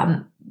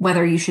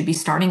whether you should be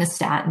starting a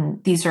statin,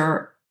 these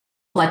are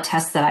blood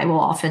tests that I will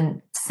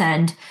often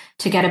send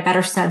to get a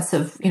better sense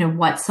of,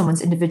 what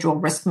someone's individual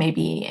risk may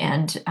be,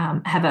 and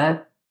have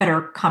a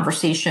better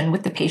conversation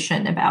with the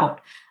patient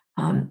about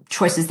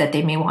choices that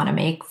they may want to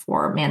make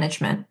for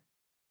management.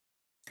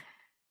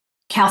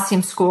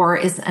 Calcium score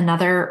is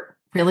another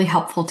really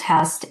helpful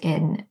test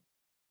in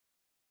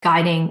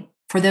guiding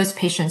for those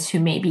patients who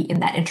may be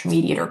in that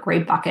intermediate or gray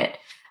bucket.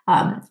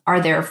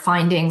 Are there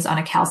findings on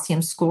a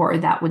calcium score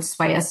that would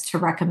sway us to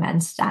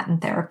recommend statin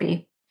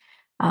therapy?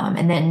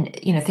 And then,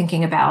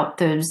 thinking about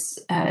those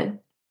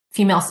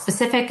female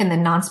specific and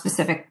then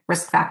non-specific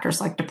risk factors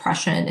like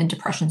depression and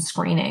depression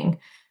screening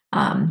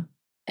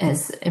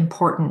as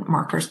important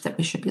markers that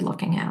we should be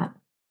looking at.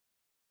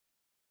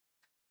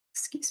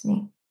 Excuse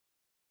me.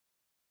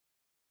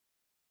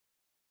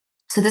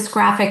 So this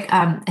graphic,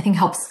 I think,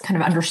 helps kind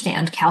of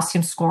understand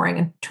calcium scoring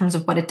in terms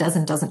of what it does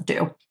and doesn't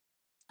do.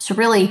 So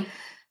really,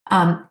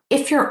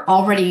 if you're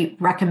already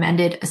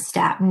recommended a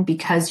statin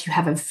because you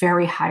have a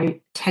very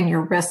high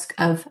 10-year risk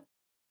of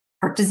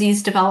heart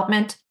disease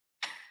development,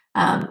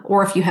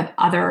 or if you have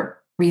other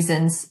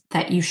reasons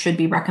that you should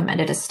be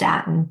recommended a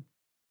statin,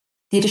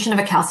 the addition of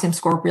a calcium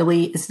score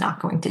really is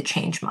not going to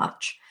change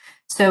much.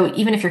 So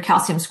even if your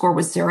calcium score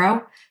was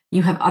 0,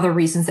 you have other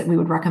reasons that we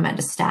would recommend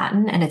a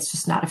statin, and it's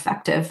just not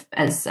effective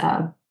as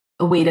a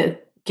way to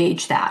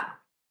gauge that.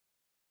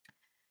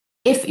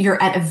 If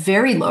you're at a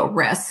very low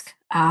risk,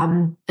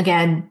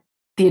 again,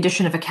 the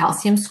addition of a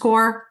calcium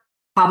score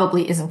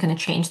probably isn't going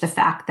to change the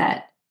fact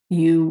that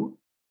you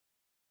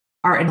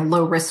are in a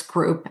low risk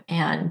group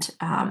and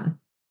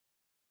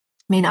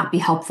may not be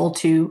helpful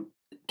to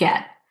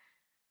get.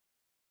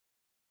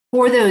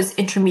 For those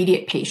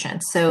intermediate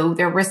patients, so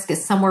their risk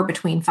is somewhere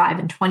between 5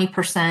 and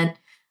 20%.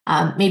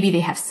 Maybe they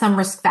have some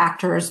risk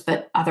factors,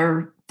 but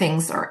other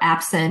things are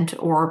absent,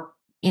 or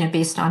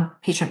based on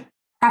patient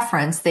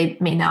preference, they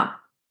may not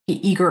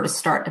be eager to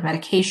start a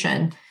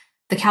medication.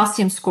 The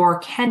calcium score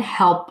can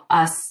help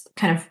us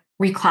kind of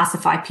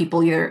reclassify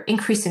people, either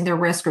increasing their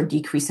risk or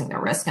decreasing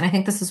their risk. And I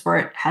think this is where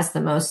it has the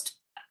most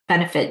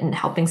benefit in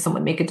helping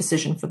someone make a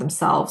decision for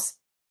themselves.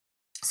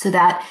 So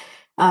that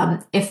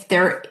if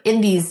they're in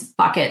these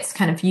buckets,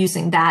 kind of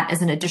using that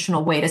as an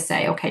additional way to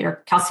say, okay,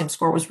 your calcium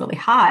score was really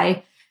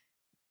high,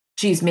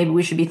 geez, maybe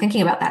we should be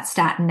thinking about that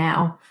statin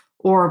now,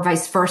 or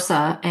vice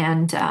versa,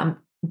 and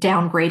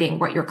downgrading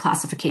what your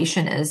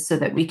classification is so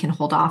that we can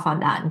hold off on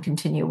that and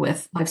continue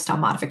with lifestyle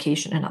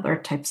modification and other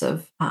types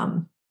of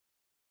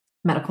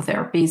medical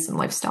therapies and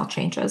lifestyle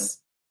changes.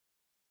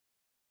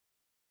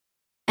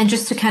 And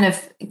just to kind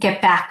of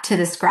get back to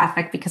this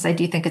graphic, because I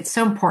do think it's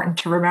so important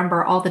to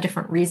remember all the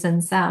different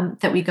reasons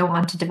that we go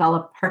on to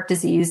develop heart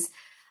disease,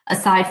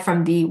 aside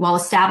from the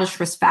well-established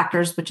risk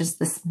factors, which is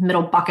this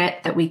middle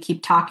bucket that we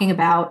keep talking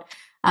about.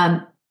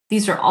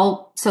 These are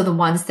also the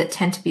ones that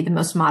tend to be the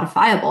most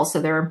modifiable,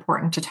 so they're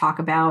important to talk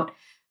about.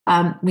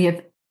 We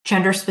have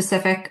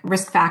gender-specific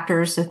risk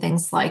factors, so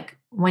things like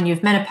when you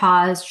have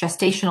menopause,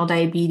 gestational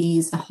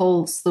diabetes, a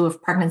whole slew of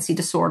pregnancy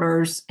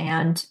disorders,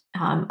 and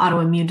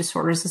autoimmune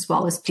disorders, as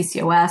well as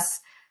PCOS.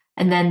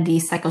 And then the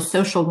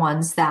psychosocial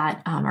ones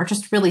that are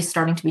just really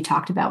starting to be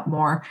talked about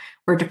more,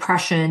 where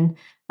depression,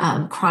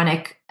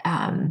 chronic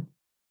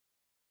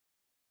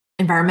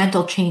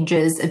environmental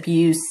changes,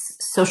 abuse,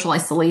 social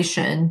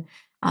isolation,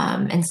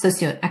 and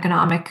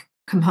socioeconomic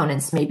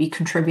components may be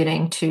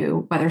contributing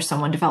to whether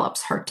someone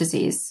develops heart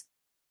disease.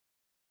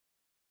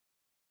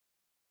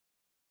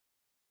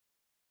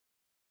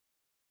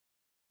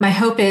 My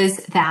hope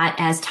is that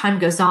as time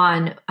goes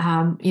on,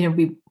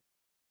 we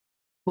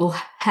will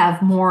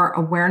have more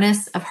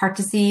awareness of heart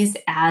disease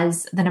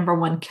as the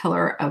 #1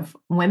 killer of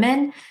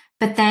women.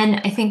 But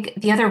then I think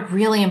the other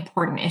really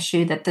important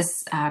issue that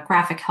this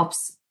graphic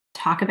helps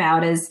talk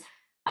about is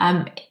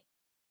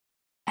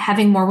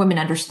having more women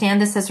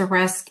understand this as a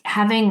risk,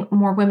 having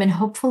more women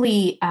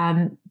hopefully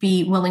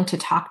be willing to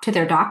talk to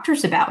their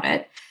doctors about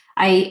it.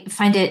 I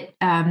find it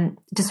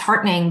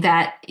disheartening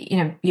that you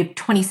have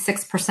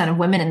 26% of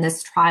women in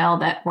this trial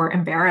that were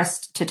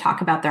embarrassed to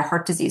talk about their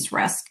heart disease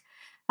risk.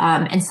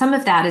 And some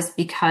of that is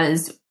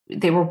because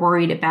they were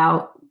worried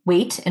about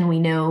weight. And we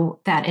know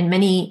that in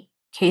many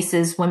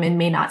cases, women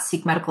may not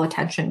seek medical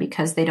attention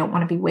because they don't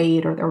want to be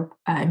weighed or they're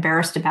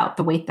embarrassed about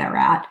the weight they're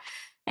at.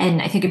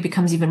 And I think it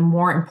becomes even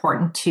more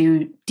important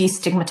to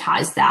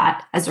destigmatize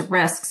that as a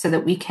risk so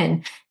that we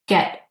can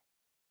get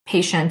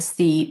patients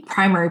the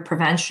primary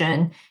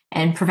prevention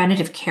and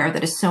preventative care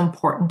that is so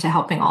important to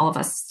helping all of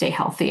us stay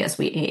healthy as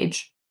we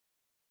age.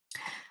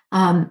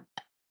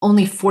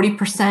 Only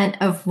 40%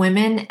 of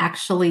women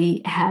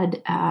actually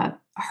had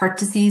heart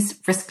disease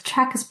risk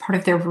check as part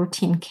of their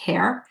routine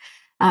care.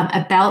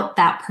 About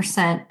that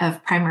percent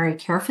of primary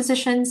care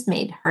physicians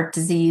made heart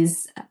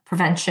disease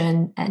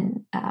prevention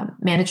and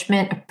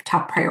management a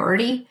top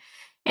priority.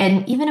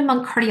 And even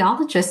among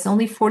cardiologists,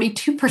 only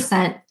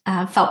 42%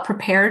 felt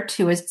prepared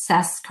to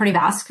assess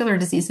cardiovascular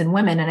disease in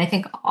women. And I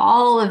think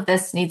all of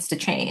this needs to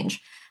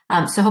change.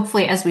 So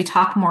hopefully, as we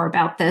talk more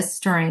about this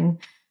during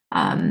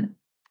not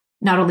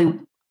only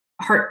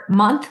Heart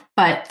Month,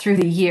 but through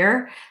the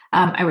year,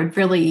 I would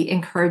really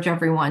encourage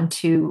everyone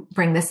to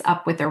bring this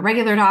up with their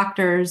regular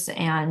doctors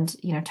and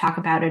talk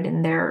about it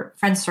in their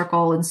friend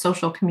circle and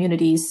social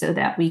communities so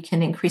that we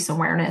can increase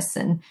awareness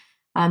and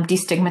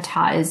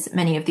destigmatize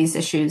many of these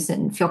issues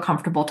and feel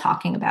comfortable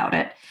talking about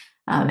it.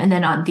 And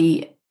then on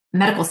the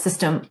medical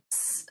system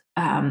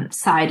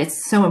side,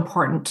 it's so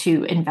important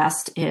to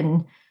invest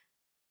in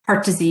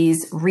heart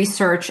disease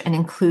research and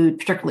include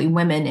particularly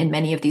women in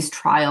many of these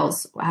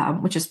trials,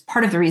 which is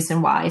part of the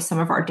reason why some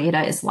of our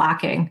data is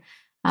lacking.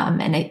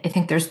 And I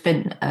think there's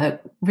been a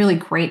really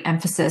great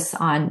emphasis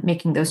on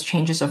making those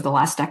changes over the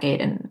last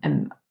decade, and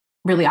I'm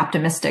really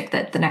optimistic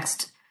that the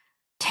next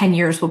 10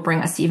 years will bring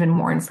us even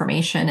more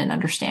information and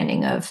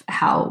understanding of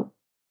how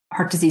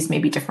heart disease may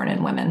be different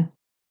in women.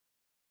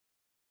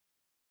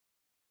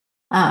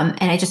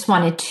 And I just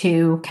wanted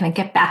to kind of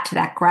get back to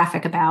that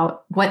graphic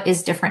about what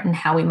is different and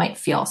how we might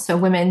feel. So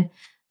women,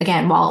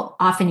 again, while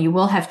often you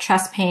will have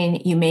chest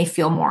pain, you may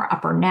feel more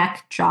upper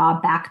neck, jaw,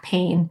 back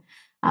pain.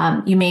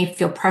 You may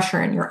feel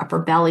pressure in your upper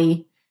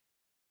belly.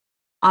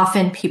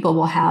 Often people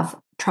will have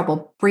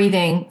trouble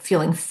breathing,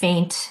 feeling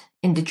faint,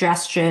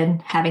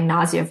 indigestion, having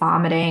nausea,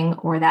 vomiting,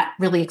 or that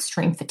really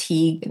extreme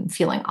fatigue and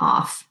feeling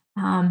off.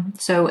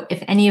 So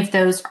if any of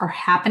those are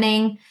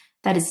happening,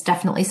 that is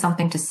definitely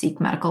something to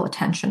seek medical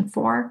attention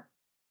for.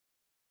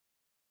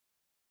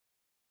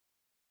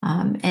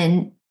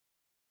 And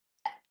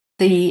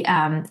the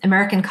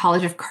American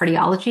College of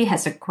Cardiology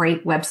has a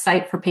great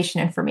website for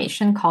patient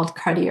information called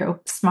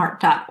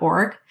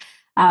cardiosmart.org.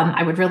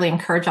 I would really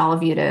encourage all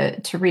of you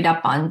to read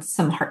up on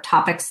some heart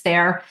topics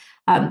there.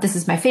 This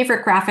is my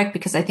favorite graphic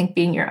because I think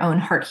being your own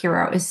heart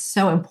hero is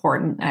so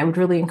important. And I would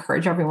really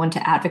encourage everyone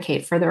to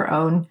advocate for their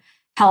own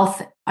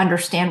health,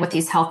 understand what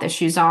these health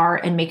issues are,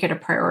 and make it a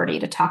priority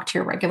to talk to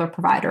your regular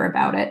provider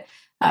about it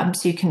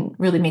so you can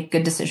really make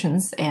good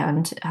decisions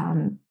and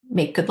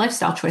make good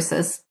lifestyle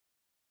choices.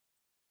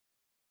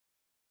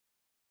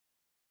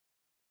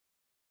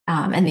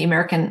 And the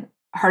American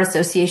Heart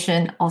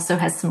Association also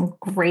has some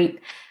great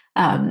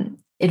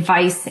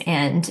advice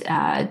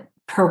and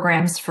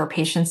programs for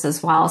patients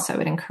as well. So I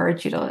would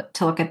encourage you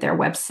to look at their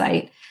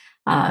website.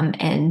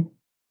 And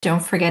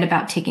don't forget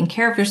about taking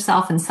care of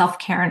yourself and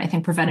self-care. And I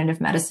think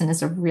preventative medicine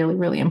is a really,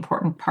 really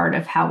important part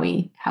of how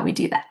we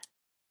do that.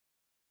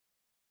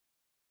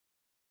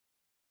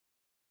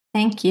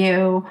 Thank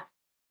you.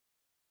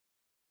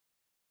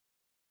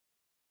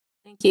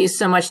 Thank you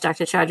so much,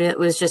 Dr. Chaudry. It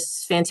was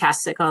just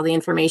fantastic, all the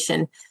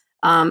information.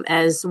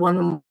 As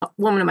one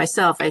woman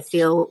myself, I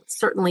feel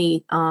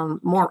certainly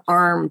more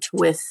armed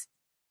with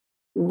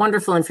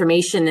wonderful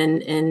information,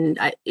 and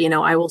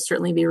I will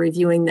certainly be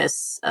reviewing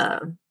this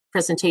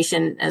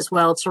presentation as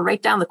well to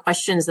write down the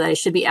questions that I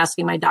should be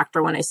asking my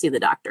doctor when I see the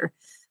doctor.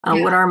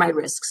 What are my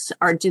risks?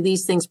 Do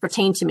these things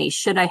pertain to me?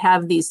 Should I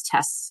have these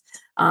tests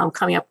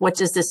coming up? What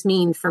does this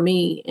mean for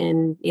me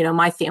in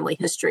my family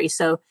history?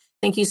 So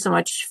thank you so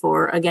much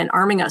for, again,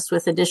 arming us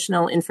with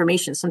additional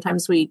information.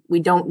 Sometimes we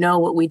don't know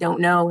what we don't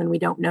know, and we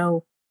don't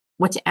know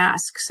what to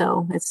ask.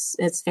 So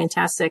it's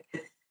fantastic.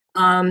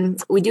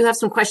 We do have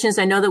some questions.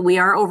 I know that we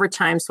are over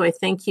time, so I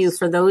thank you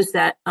for those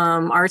that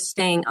are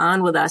staying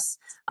on with us.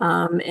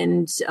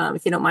 And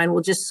if you don't mind,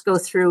 we'll just go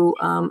through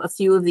a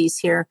few of these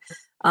here.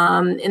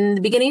 In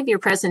the beginning of your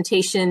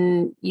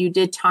presentation, you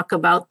did talk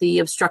about the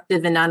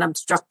obstructive and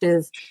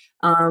non-obstructive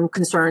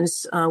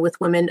concerns with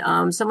women.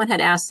 Someone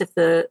had asked if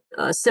the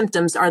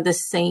symptoms are the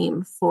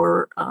same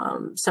for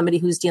somebody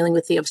who's dealing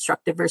with the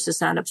obstructive versus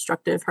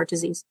non-obstructive heart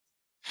disease.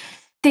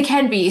 They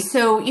can be.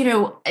 So,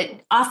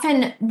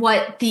 often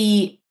what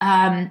the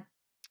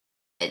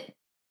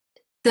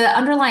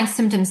underlying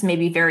symptoms may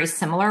be very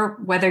similar,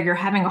 whether you're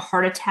having a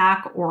heart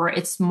attack or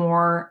it's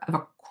more of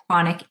a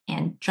chronic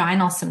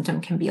anginal symptom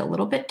can be a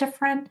little bit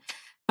different.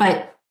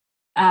 But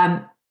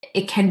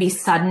it can be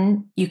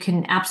sudden. You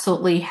can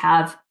absolutely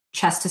have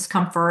chest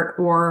discomfort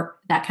or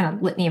that kind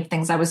of litany of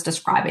things I was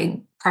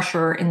describing,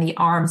 pressure in the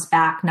arms,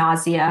 back,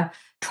 nausea,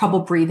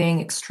 trouble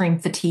breathing, extreme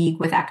fatigue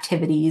with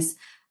activities.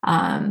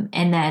 And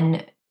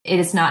then it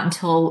is not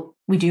until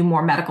we do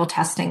more medical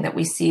testing that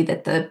we see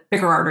that the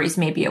bigger arteries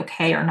may be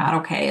okay or not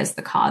okay as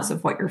the cause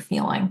of what you're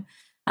feeling.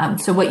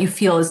 So what you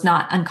feel is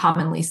not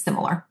uncommonly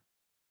similar.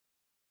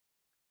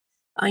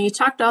 You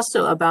talked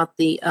also about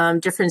the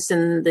difference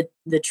in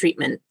the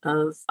treatment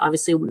of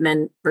obviously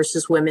men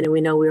versus women, and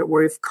we know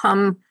we've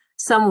come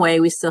some way.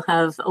 We still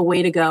have a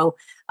way to go.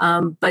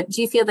 But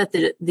do you feel that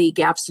the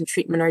gaps in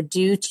treatment are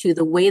due to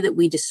the way that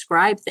we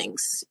describe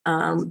things,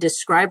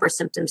 describe our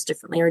symptoms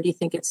differently, or do you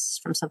think it's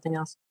from something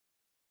else?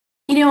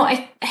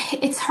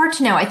 It's hard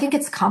to know. I think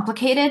it's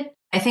complicated.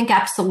 I think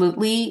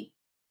absolutely,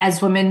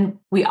 as women,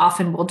 we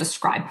often will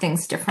describe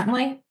things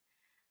differently.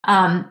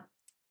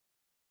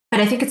 But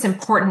I think it's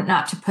important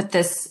not to put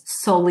this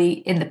solely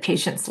in the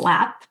patient's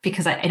lap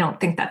because I don't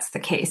think that's the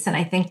case. And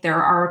I think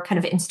there are kind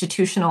of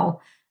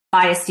institutional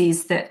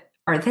biases that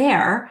are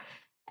there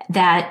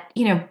that,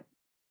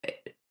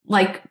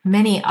 like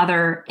many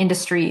other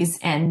industries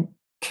and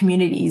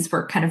communities,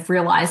 we're kind of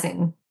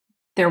realizing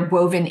they're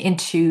woven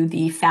into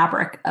the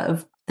fabric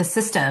of the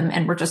system.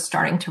 And we're just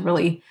starting to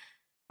really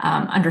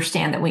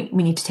understand that we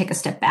need to take a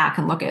step back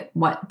and look at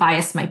what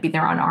bias might be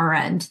there on our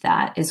end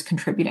that is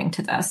contributing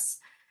to this.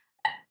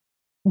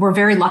 We're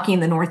very lucky in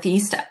the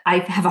Northeast. I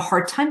have a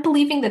hard time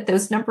believing that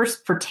those numbers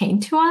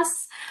pertain to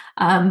us.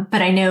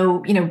 But I know,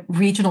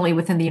 regionally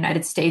within the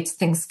United States,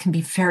 things can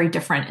be very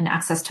different in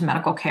access to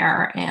medical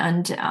care.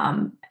 And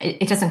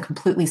it doesn't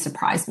completely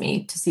surprise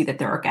me to see that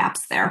there are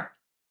gaps there.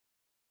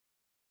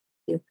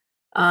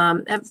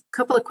 I have a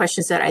couple of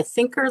questions that I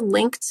think are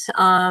linked.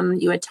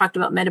 You had talked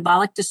about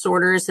metabolic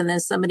disorders, and then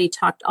somebody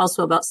talked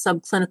also about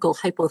subclinical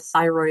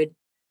hypothyroid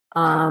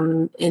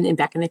in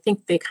back, and I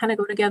think they kind of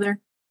go together.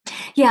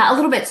 Yeah, a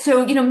little bit.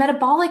 So,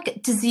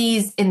 metabolic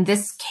disease in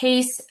this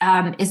case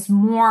is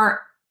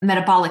more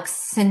metabolic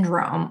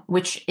syndrome,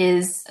 which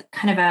is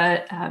kind of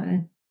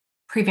a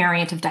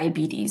prevariant of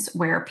diabetes,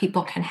 where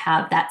people can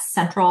have that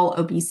central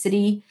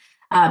obesity.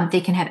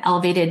 They can have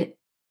elevated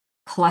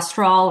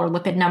cholesterol or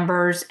lipid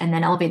numbers and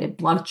then elevated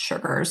blood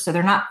sugars. So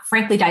they're not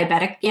frankly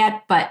diabetic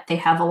yet, but they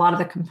have a lot of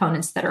the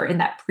components that are in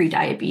that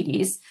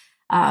pre-diabetes.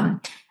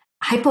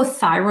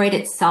 Hypothyroid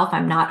itself,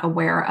 I'm not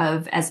aware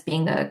of as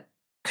being a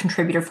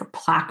contributor for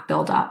plaque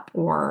buildup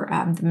or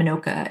the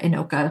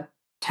Minoka-Inoka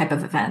type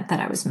of event that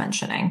I was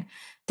mentioning.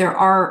 There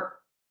are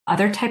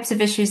other types of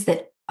issues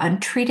that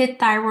untreated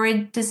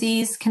thyroid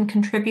disease can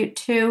contribute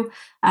to,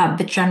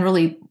 but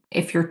generally,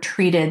 if you're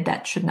treated,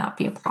 that should not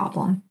be a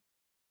problem.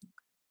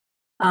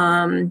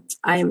 I'm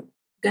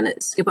going to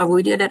skip over.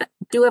 We do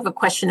have a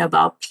question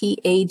about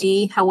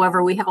PAD.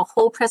 However, we have a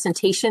whole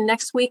presentation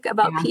next week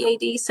about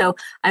PAD. So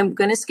I'm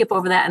going to skip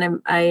over that,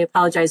 and I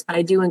apologize, but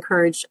I do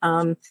encourage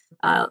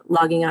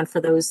logging on for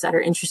those that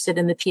are interested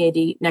in the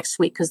PAD next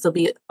week, because there'll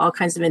be all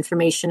kinds of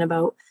information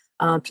about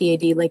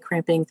PAD, leg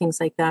cramping, things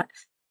like that.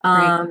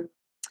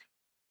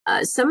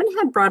 Someone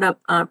had brought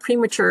up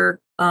premature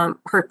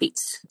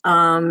heartbeats,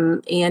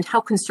 and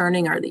how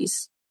concerning are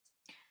these?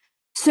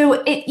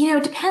 So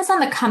it depends on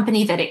the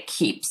company that it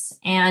keeps,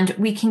 and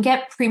we can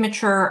get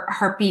premature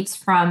heartbeats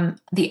from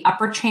the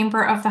upper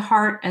chamber of the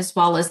heart as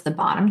well as the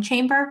bottom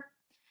chamber.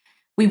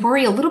 We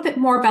worry a little bit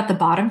more about the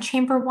bottom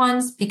chamber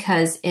ones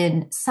because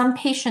in some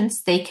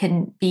patients they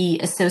can be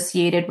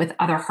associated with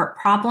other heart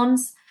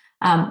problems,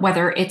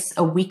 whether it's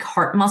a weak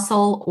heart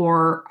muscle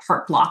or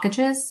heart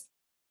blockages.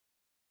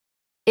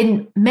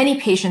 In many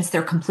patients,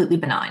 they're completely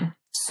benign.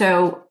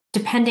 So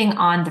depending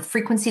on the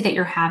frequency that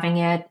you're having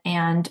it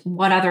and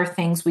what other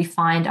things we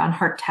find on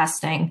heart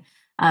testing,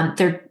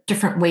 there are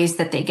different ways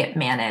that they get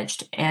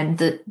managed. And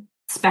the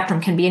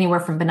spectrum can be anywhere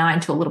from benign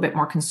to a little bit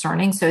more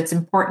concerning. So it's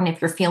important, if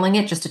you're feeling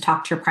it, just to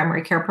talk to your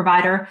primary care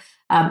provider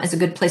as a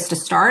good place to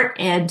start.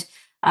 And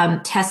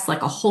tests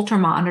like a Holter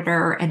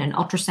monitor and an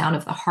ultrasound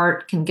of the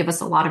heart can give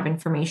us a lot of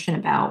information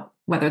about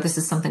whether this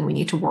is something we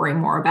need to worry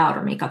more about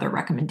or make other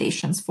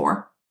recommendations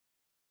for.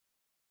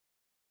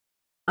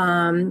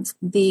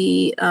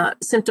 The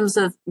symptoms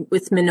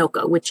with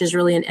Minoka, which is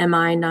really an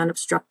MI,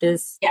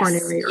 non-obstructive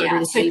coronary artery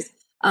disease.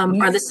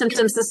 Are the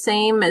symptoms the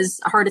same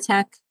as a heart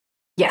attack?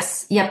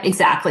 Yes. Yep.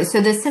 Exactly.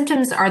 So the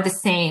symptoms are the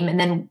same. And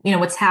then,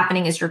 what's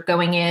happening is you're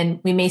going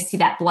in, we may see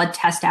that blood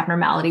test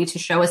abnormality to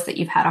show us that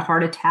you've had a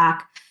heart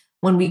attack.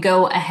 When we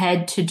go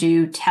ahead to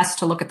do tests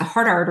to look at the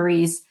heart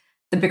arteries,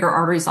 the bigger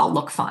arteries all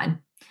look fine.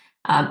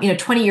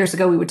 20 years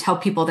ago, we would tell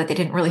people that they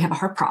didn't really have a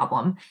heart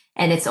problem.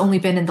 And it's only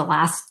been in the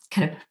last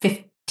kind of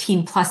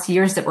 15 plus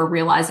years that we're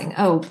realizing,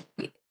 oh,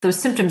 those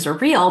symptoms are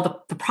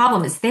real. The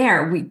problem is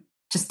there. We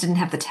just didn't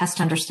have the test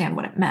to understand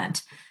what it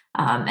meant.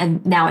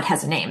 And now it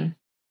has a name.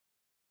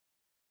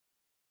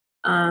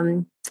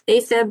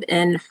 AFib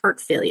and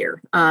heart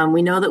failure.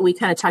 We know that we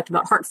kind of talked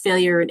about heart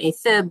failure and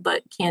AFib,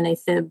 but can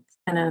AFib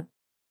kind of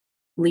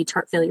lead to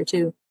heart failure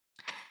too?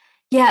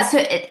 Yeah, so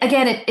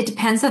it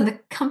depends on the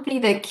company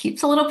that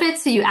keeps a little bit.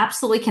 So you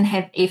absolutely can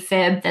have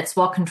AFib that's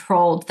well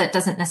controlled that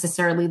doesn't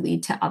necessarily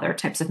lead to other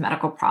types of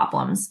medical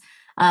problems.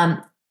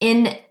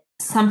 In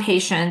some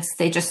patients,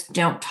 they just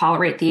don't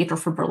tolerate the atrial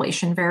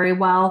fibrillation very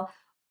well,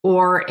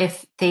 or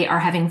if they are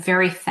having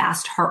very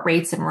fast heart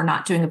rates and we're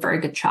not doing a very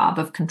good job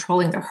of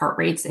controlling their heart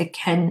rates, it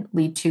can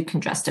lead to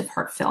congestive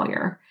heart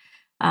failure.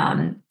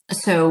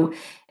 So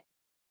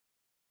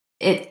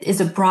it is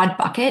a broad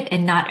bucket,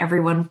 and not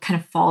everyone kind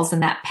of falls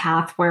in that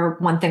path where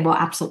one thing will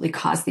absolutely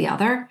cause the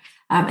other.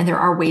 And there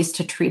are ways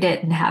to treat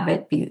it and have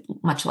it be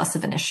much less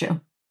of an issue.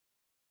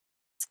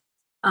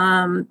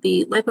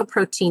 The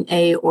lipoprotein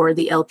A, or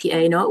the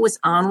LPA, I know it was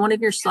on one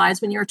of your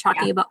slides when you were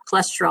talking about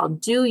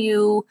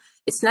cholesterol.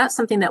 It's not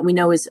something that we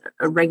know is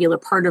a regular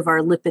part of our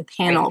lipid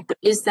panel, Right. but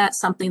is that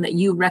something that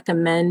you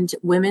recommend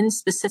women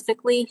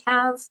specifically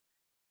have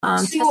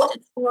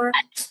tested for?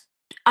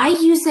 I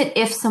use it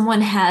if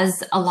someone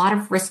has a lot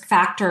of risk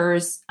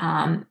factors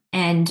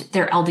and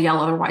their LDL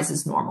otherwise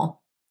is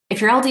normal. If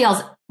your LDL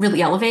is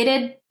really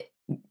elevated,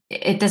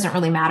 it doesn't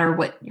really matter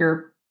what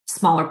your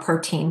smaller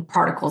protein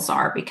particles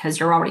are because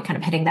you're already kind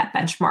of hitting that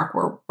benchmark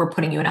where we're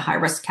putting you in a high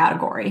risk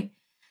category.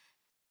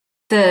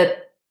 The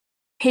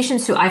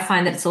patients who I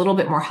find that it's a little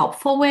bit more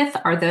helpful with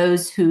are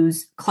those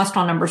whose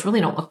cholesterol numbers really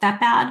don't look that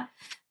bad,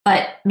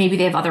 but maybe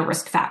they have other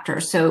risk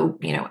factors. So,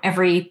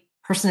 every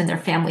person in their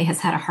family has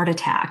had a heart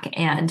attack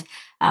and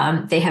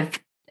they have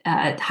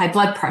high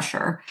blood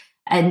pressure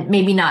and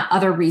maybe not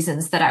other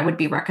reasons that I would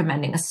be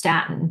recommending a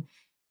statin.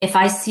 If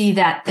I see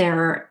that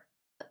their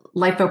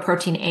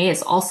lipoprotein A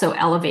is also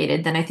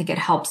elevated, then I think it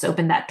helps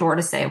open that door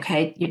to say,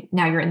 okay,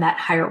 now you're in that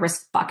higher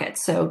risk bucket.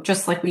 So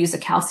just like we use a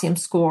calcium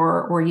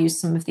score or use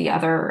some of the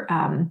other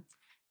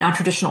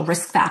non-traditional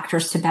risk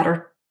factors to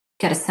better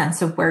get a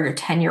sense of where your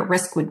 10-year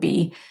risk would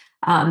be,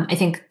 I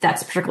think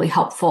that's particularly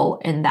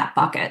helpful in that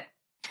bucket.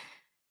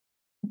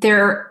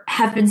 There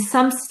have been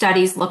some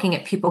studies looking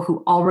at people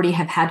who already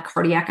have had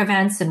cardiac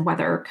events and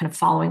whether kind of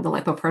following the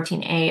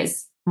lipoprotein A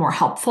is more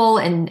helpful.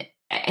 And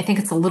I think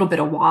it's a little bit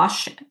a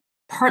wash,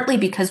 partly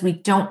because we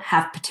don't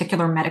have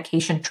particular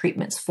medication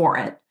treatments for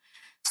it.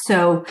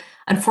 So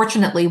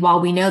unfortunately,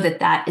 while we know that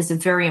that is a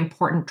very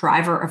important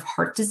driver of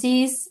heart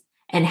disease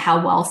and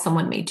how well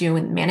someone may do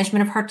in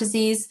management of heart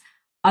disease,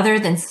 other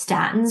than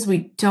statins,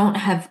 we don't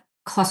have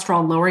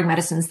cholesterol lowering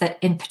medicines that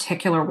in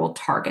particular will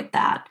target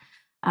that.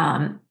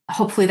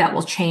 Hopefully that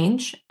will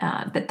change,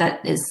 but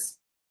that is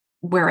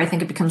where I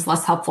think it becomes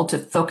less helpful to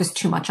focus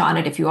too much on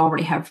it if you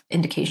already have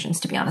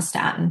indications to be on a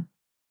statin.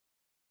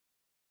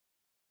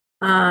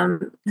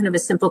 Kind of a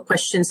simple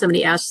question.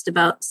 Somebody asked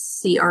about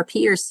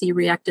CRP, or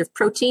C-reactive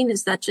protein.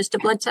 Is that just a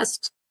blood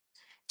test?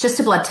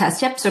 Just a blood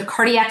test, yep. So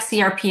cardiac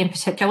CRP in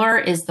particular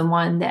is the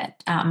one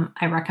that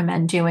I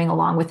recommend doing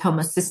along with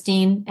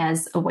homocysteine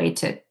as a way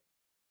to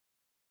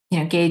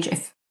gauge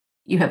if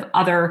you have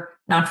other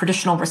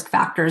non-traditional risk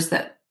factors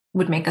that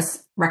would make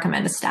us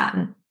recommend a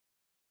statin.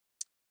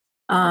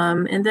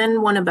 And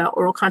then one about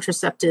oral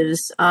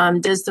contraceptives.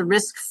 Does the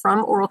risk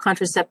from oral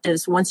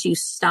contraceptives, once you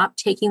stop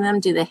taking them,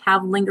 do they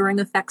have lingering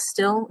effects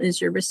still?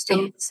 Is your risk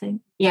still the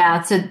same?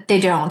 Yeah, so they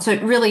don't. So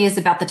it really is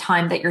about the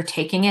time that you're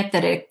taking it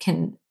that it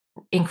can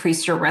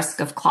increase your risk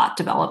of clot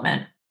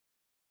development.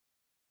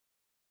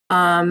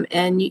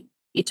 And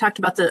you talked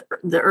about the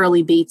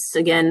early beats.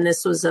 Again,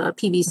 this was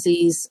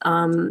PVCs,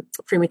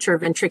 premature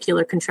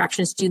ventricular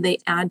contractions. Do they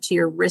add to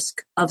your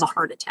risk of a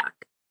heart attack?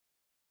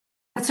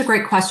 That's a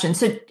great question.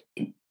 So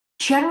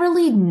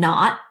generally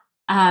not.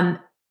 I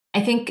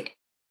think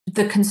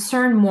the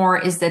concern more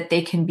is that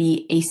they can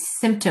be a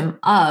symptom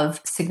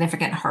of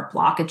significant heart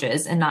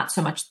blockages and not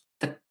so much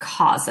the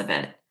cause of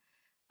it.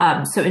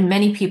 So in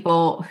many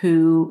people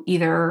who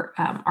either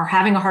are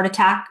having a heart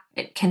attack,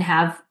 it can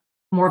have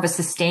more of a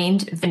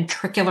sustained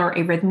ventricular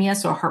arrhythmia,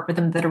 so a heart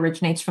rhythm that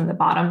originates from the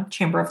bottom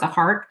chamber of the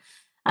heart.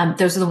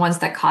 Those are the ones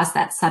that cause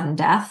that sudden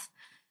death.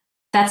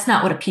 That's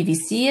not what a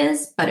PVC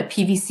is, but a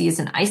PVC is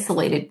an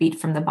isolated beat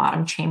from the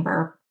bottom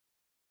chamber.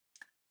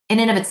 In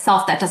and of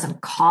itself, that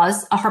doesn't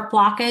cause a heart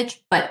blockage,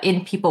 but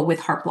in people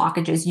with heart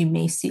blockages, you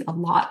may see a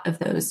lot of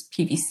those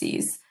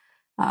PVCs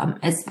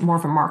as more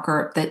of a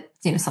marker that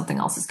something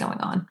else is going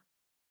on.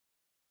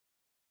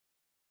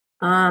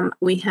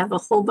 We have a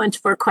whole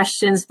bunch more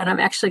questions, but I'm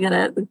actually going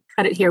to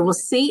cut it here. We'll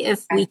see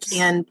if we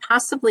can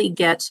possibly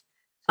get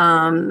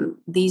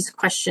these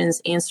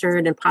questions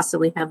answered and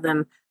possibly have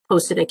them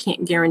posted. I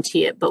can't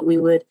guarantee it, but we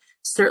would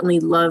certainly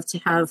love to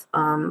have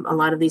a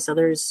lot of these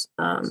others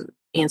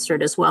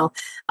answered as well.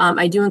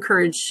 I do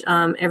encourage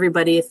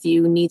everybody, if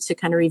you need to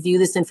kind of review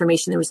this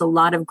information, there was a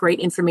lot of great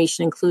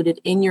information included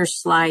in your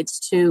slides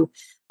too,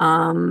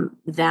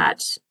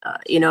 that,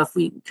 if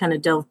we kind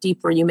of delve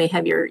deeper, you may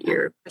have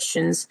your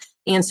questions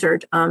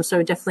answered. So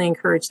I definitely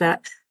encourage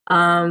that.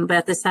 But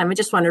at this time, I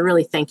just want to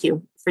really thank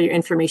you for your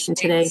information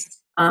today.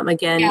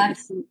 Again, Yeah.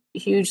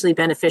 hugely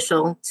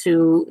beneficial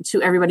to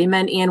everybody,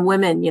 men and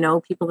women,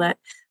 people that,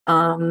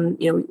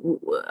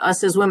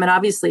 us as women,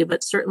 obviously,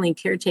 but certainly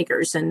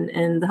caretakers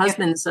and the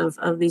husbands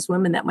of these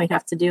women that might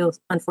have to deal,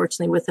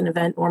 unfortunately, with an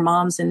event, or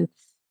moms in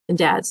and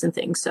dads and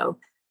things. So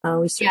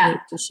we certainly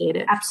appreciate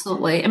it.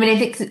 Absolutely. I mean, I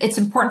think it's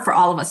important for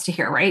all of us to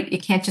hear, right?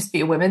 It can't just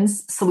be a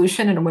women's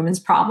solution and a women's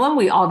problem.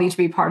 We all need to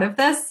be part of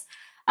this.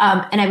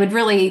 And I would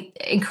really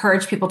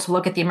encourage people to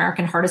look at the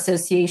American Heart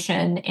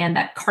Association and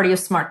that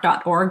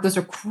cardiosmart.org. Those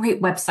are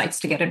great websites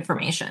to get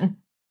information.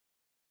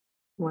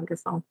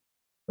 Wonderful.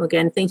 Well,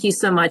 again, thank you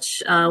so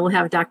much. We'll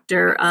have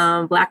Dr.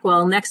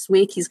 Blackwell next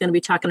week. He's going to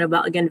be talking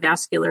about, again,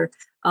 vascular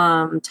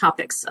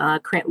topics,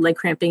 leg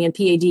cramping and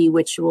PAD,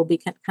 which will be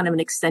kind of an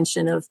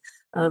extension of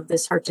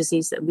this heart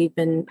disease that we've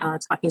been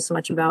talking so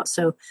much about.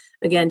 So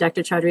again,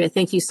 Dr. Chaudry, I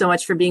thank you so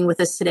much for being with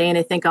us today. And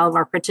I thank all of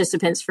our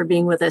participants for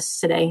being with us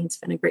today. It's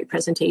been a great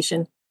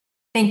presentation.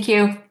 Thank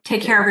you.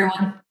 Take care,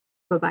 everyone.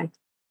 Bye-bye.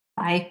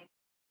 Bye.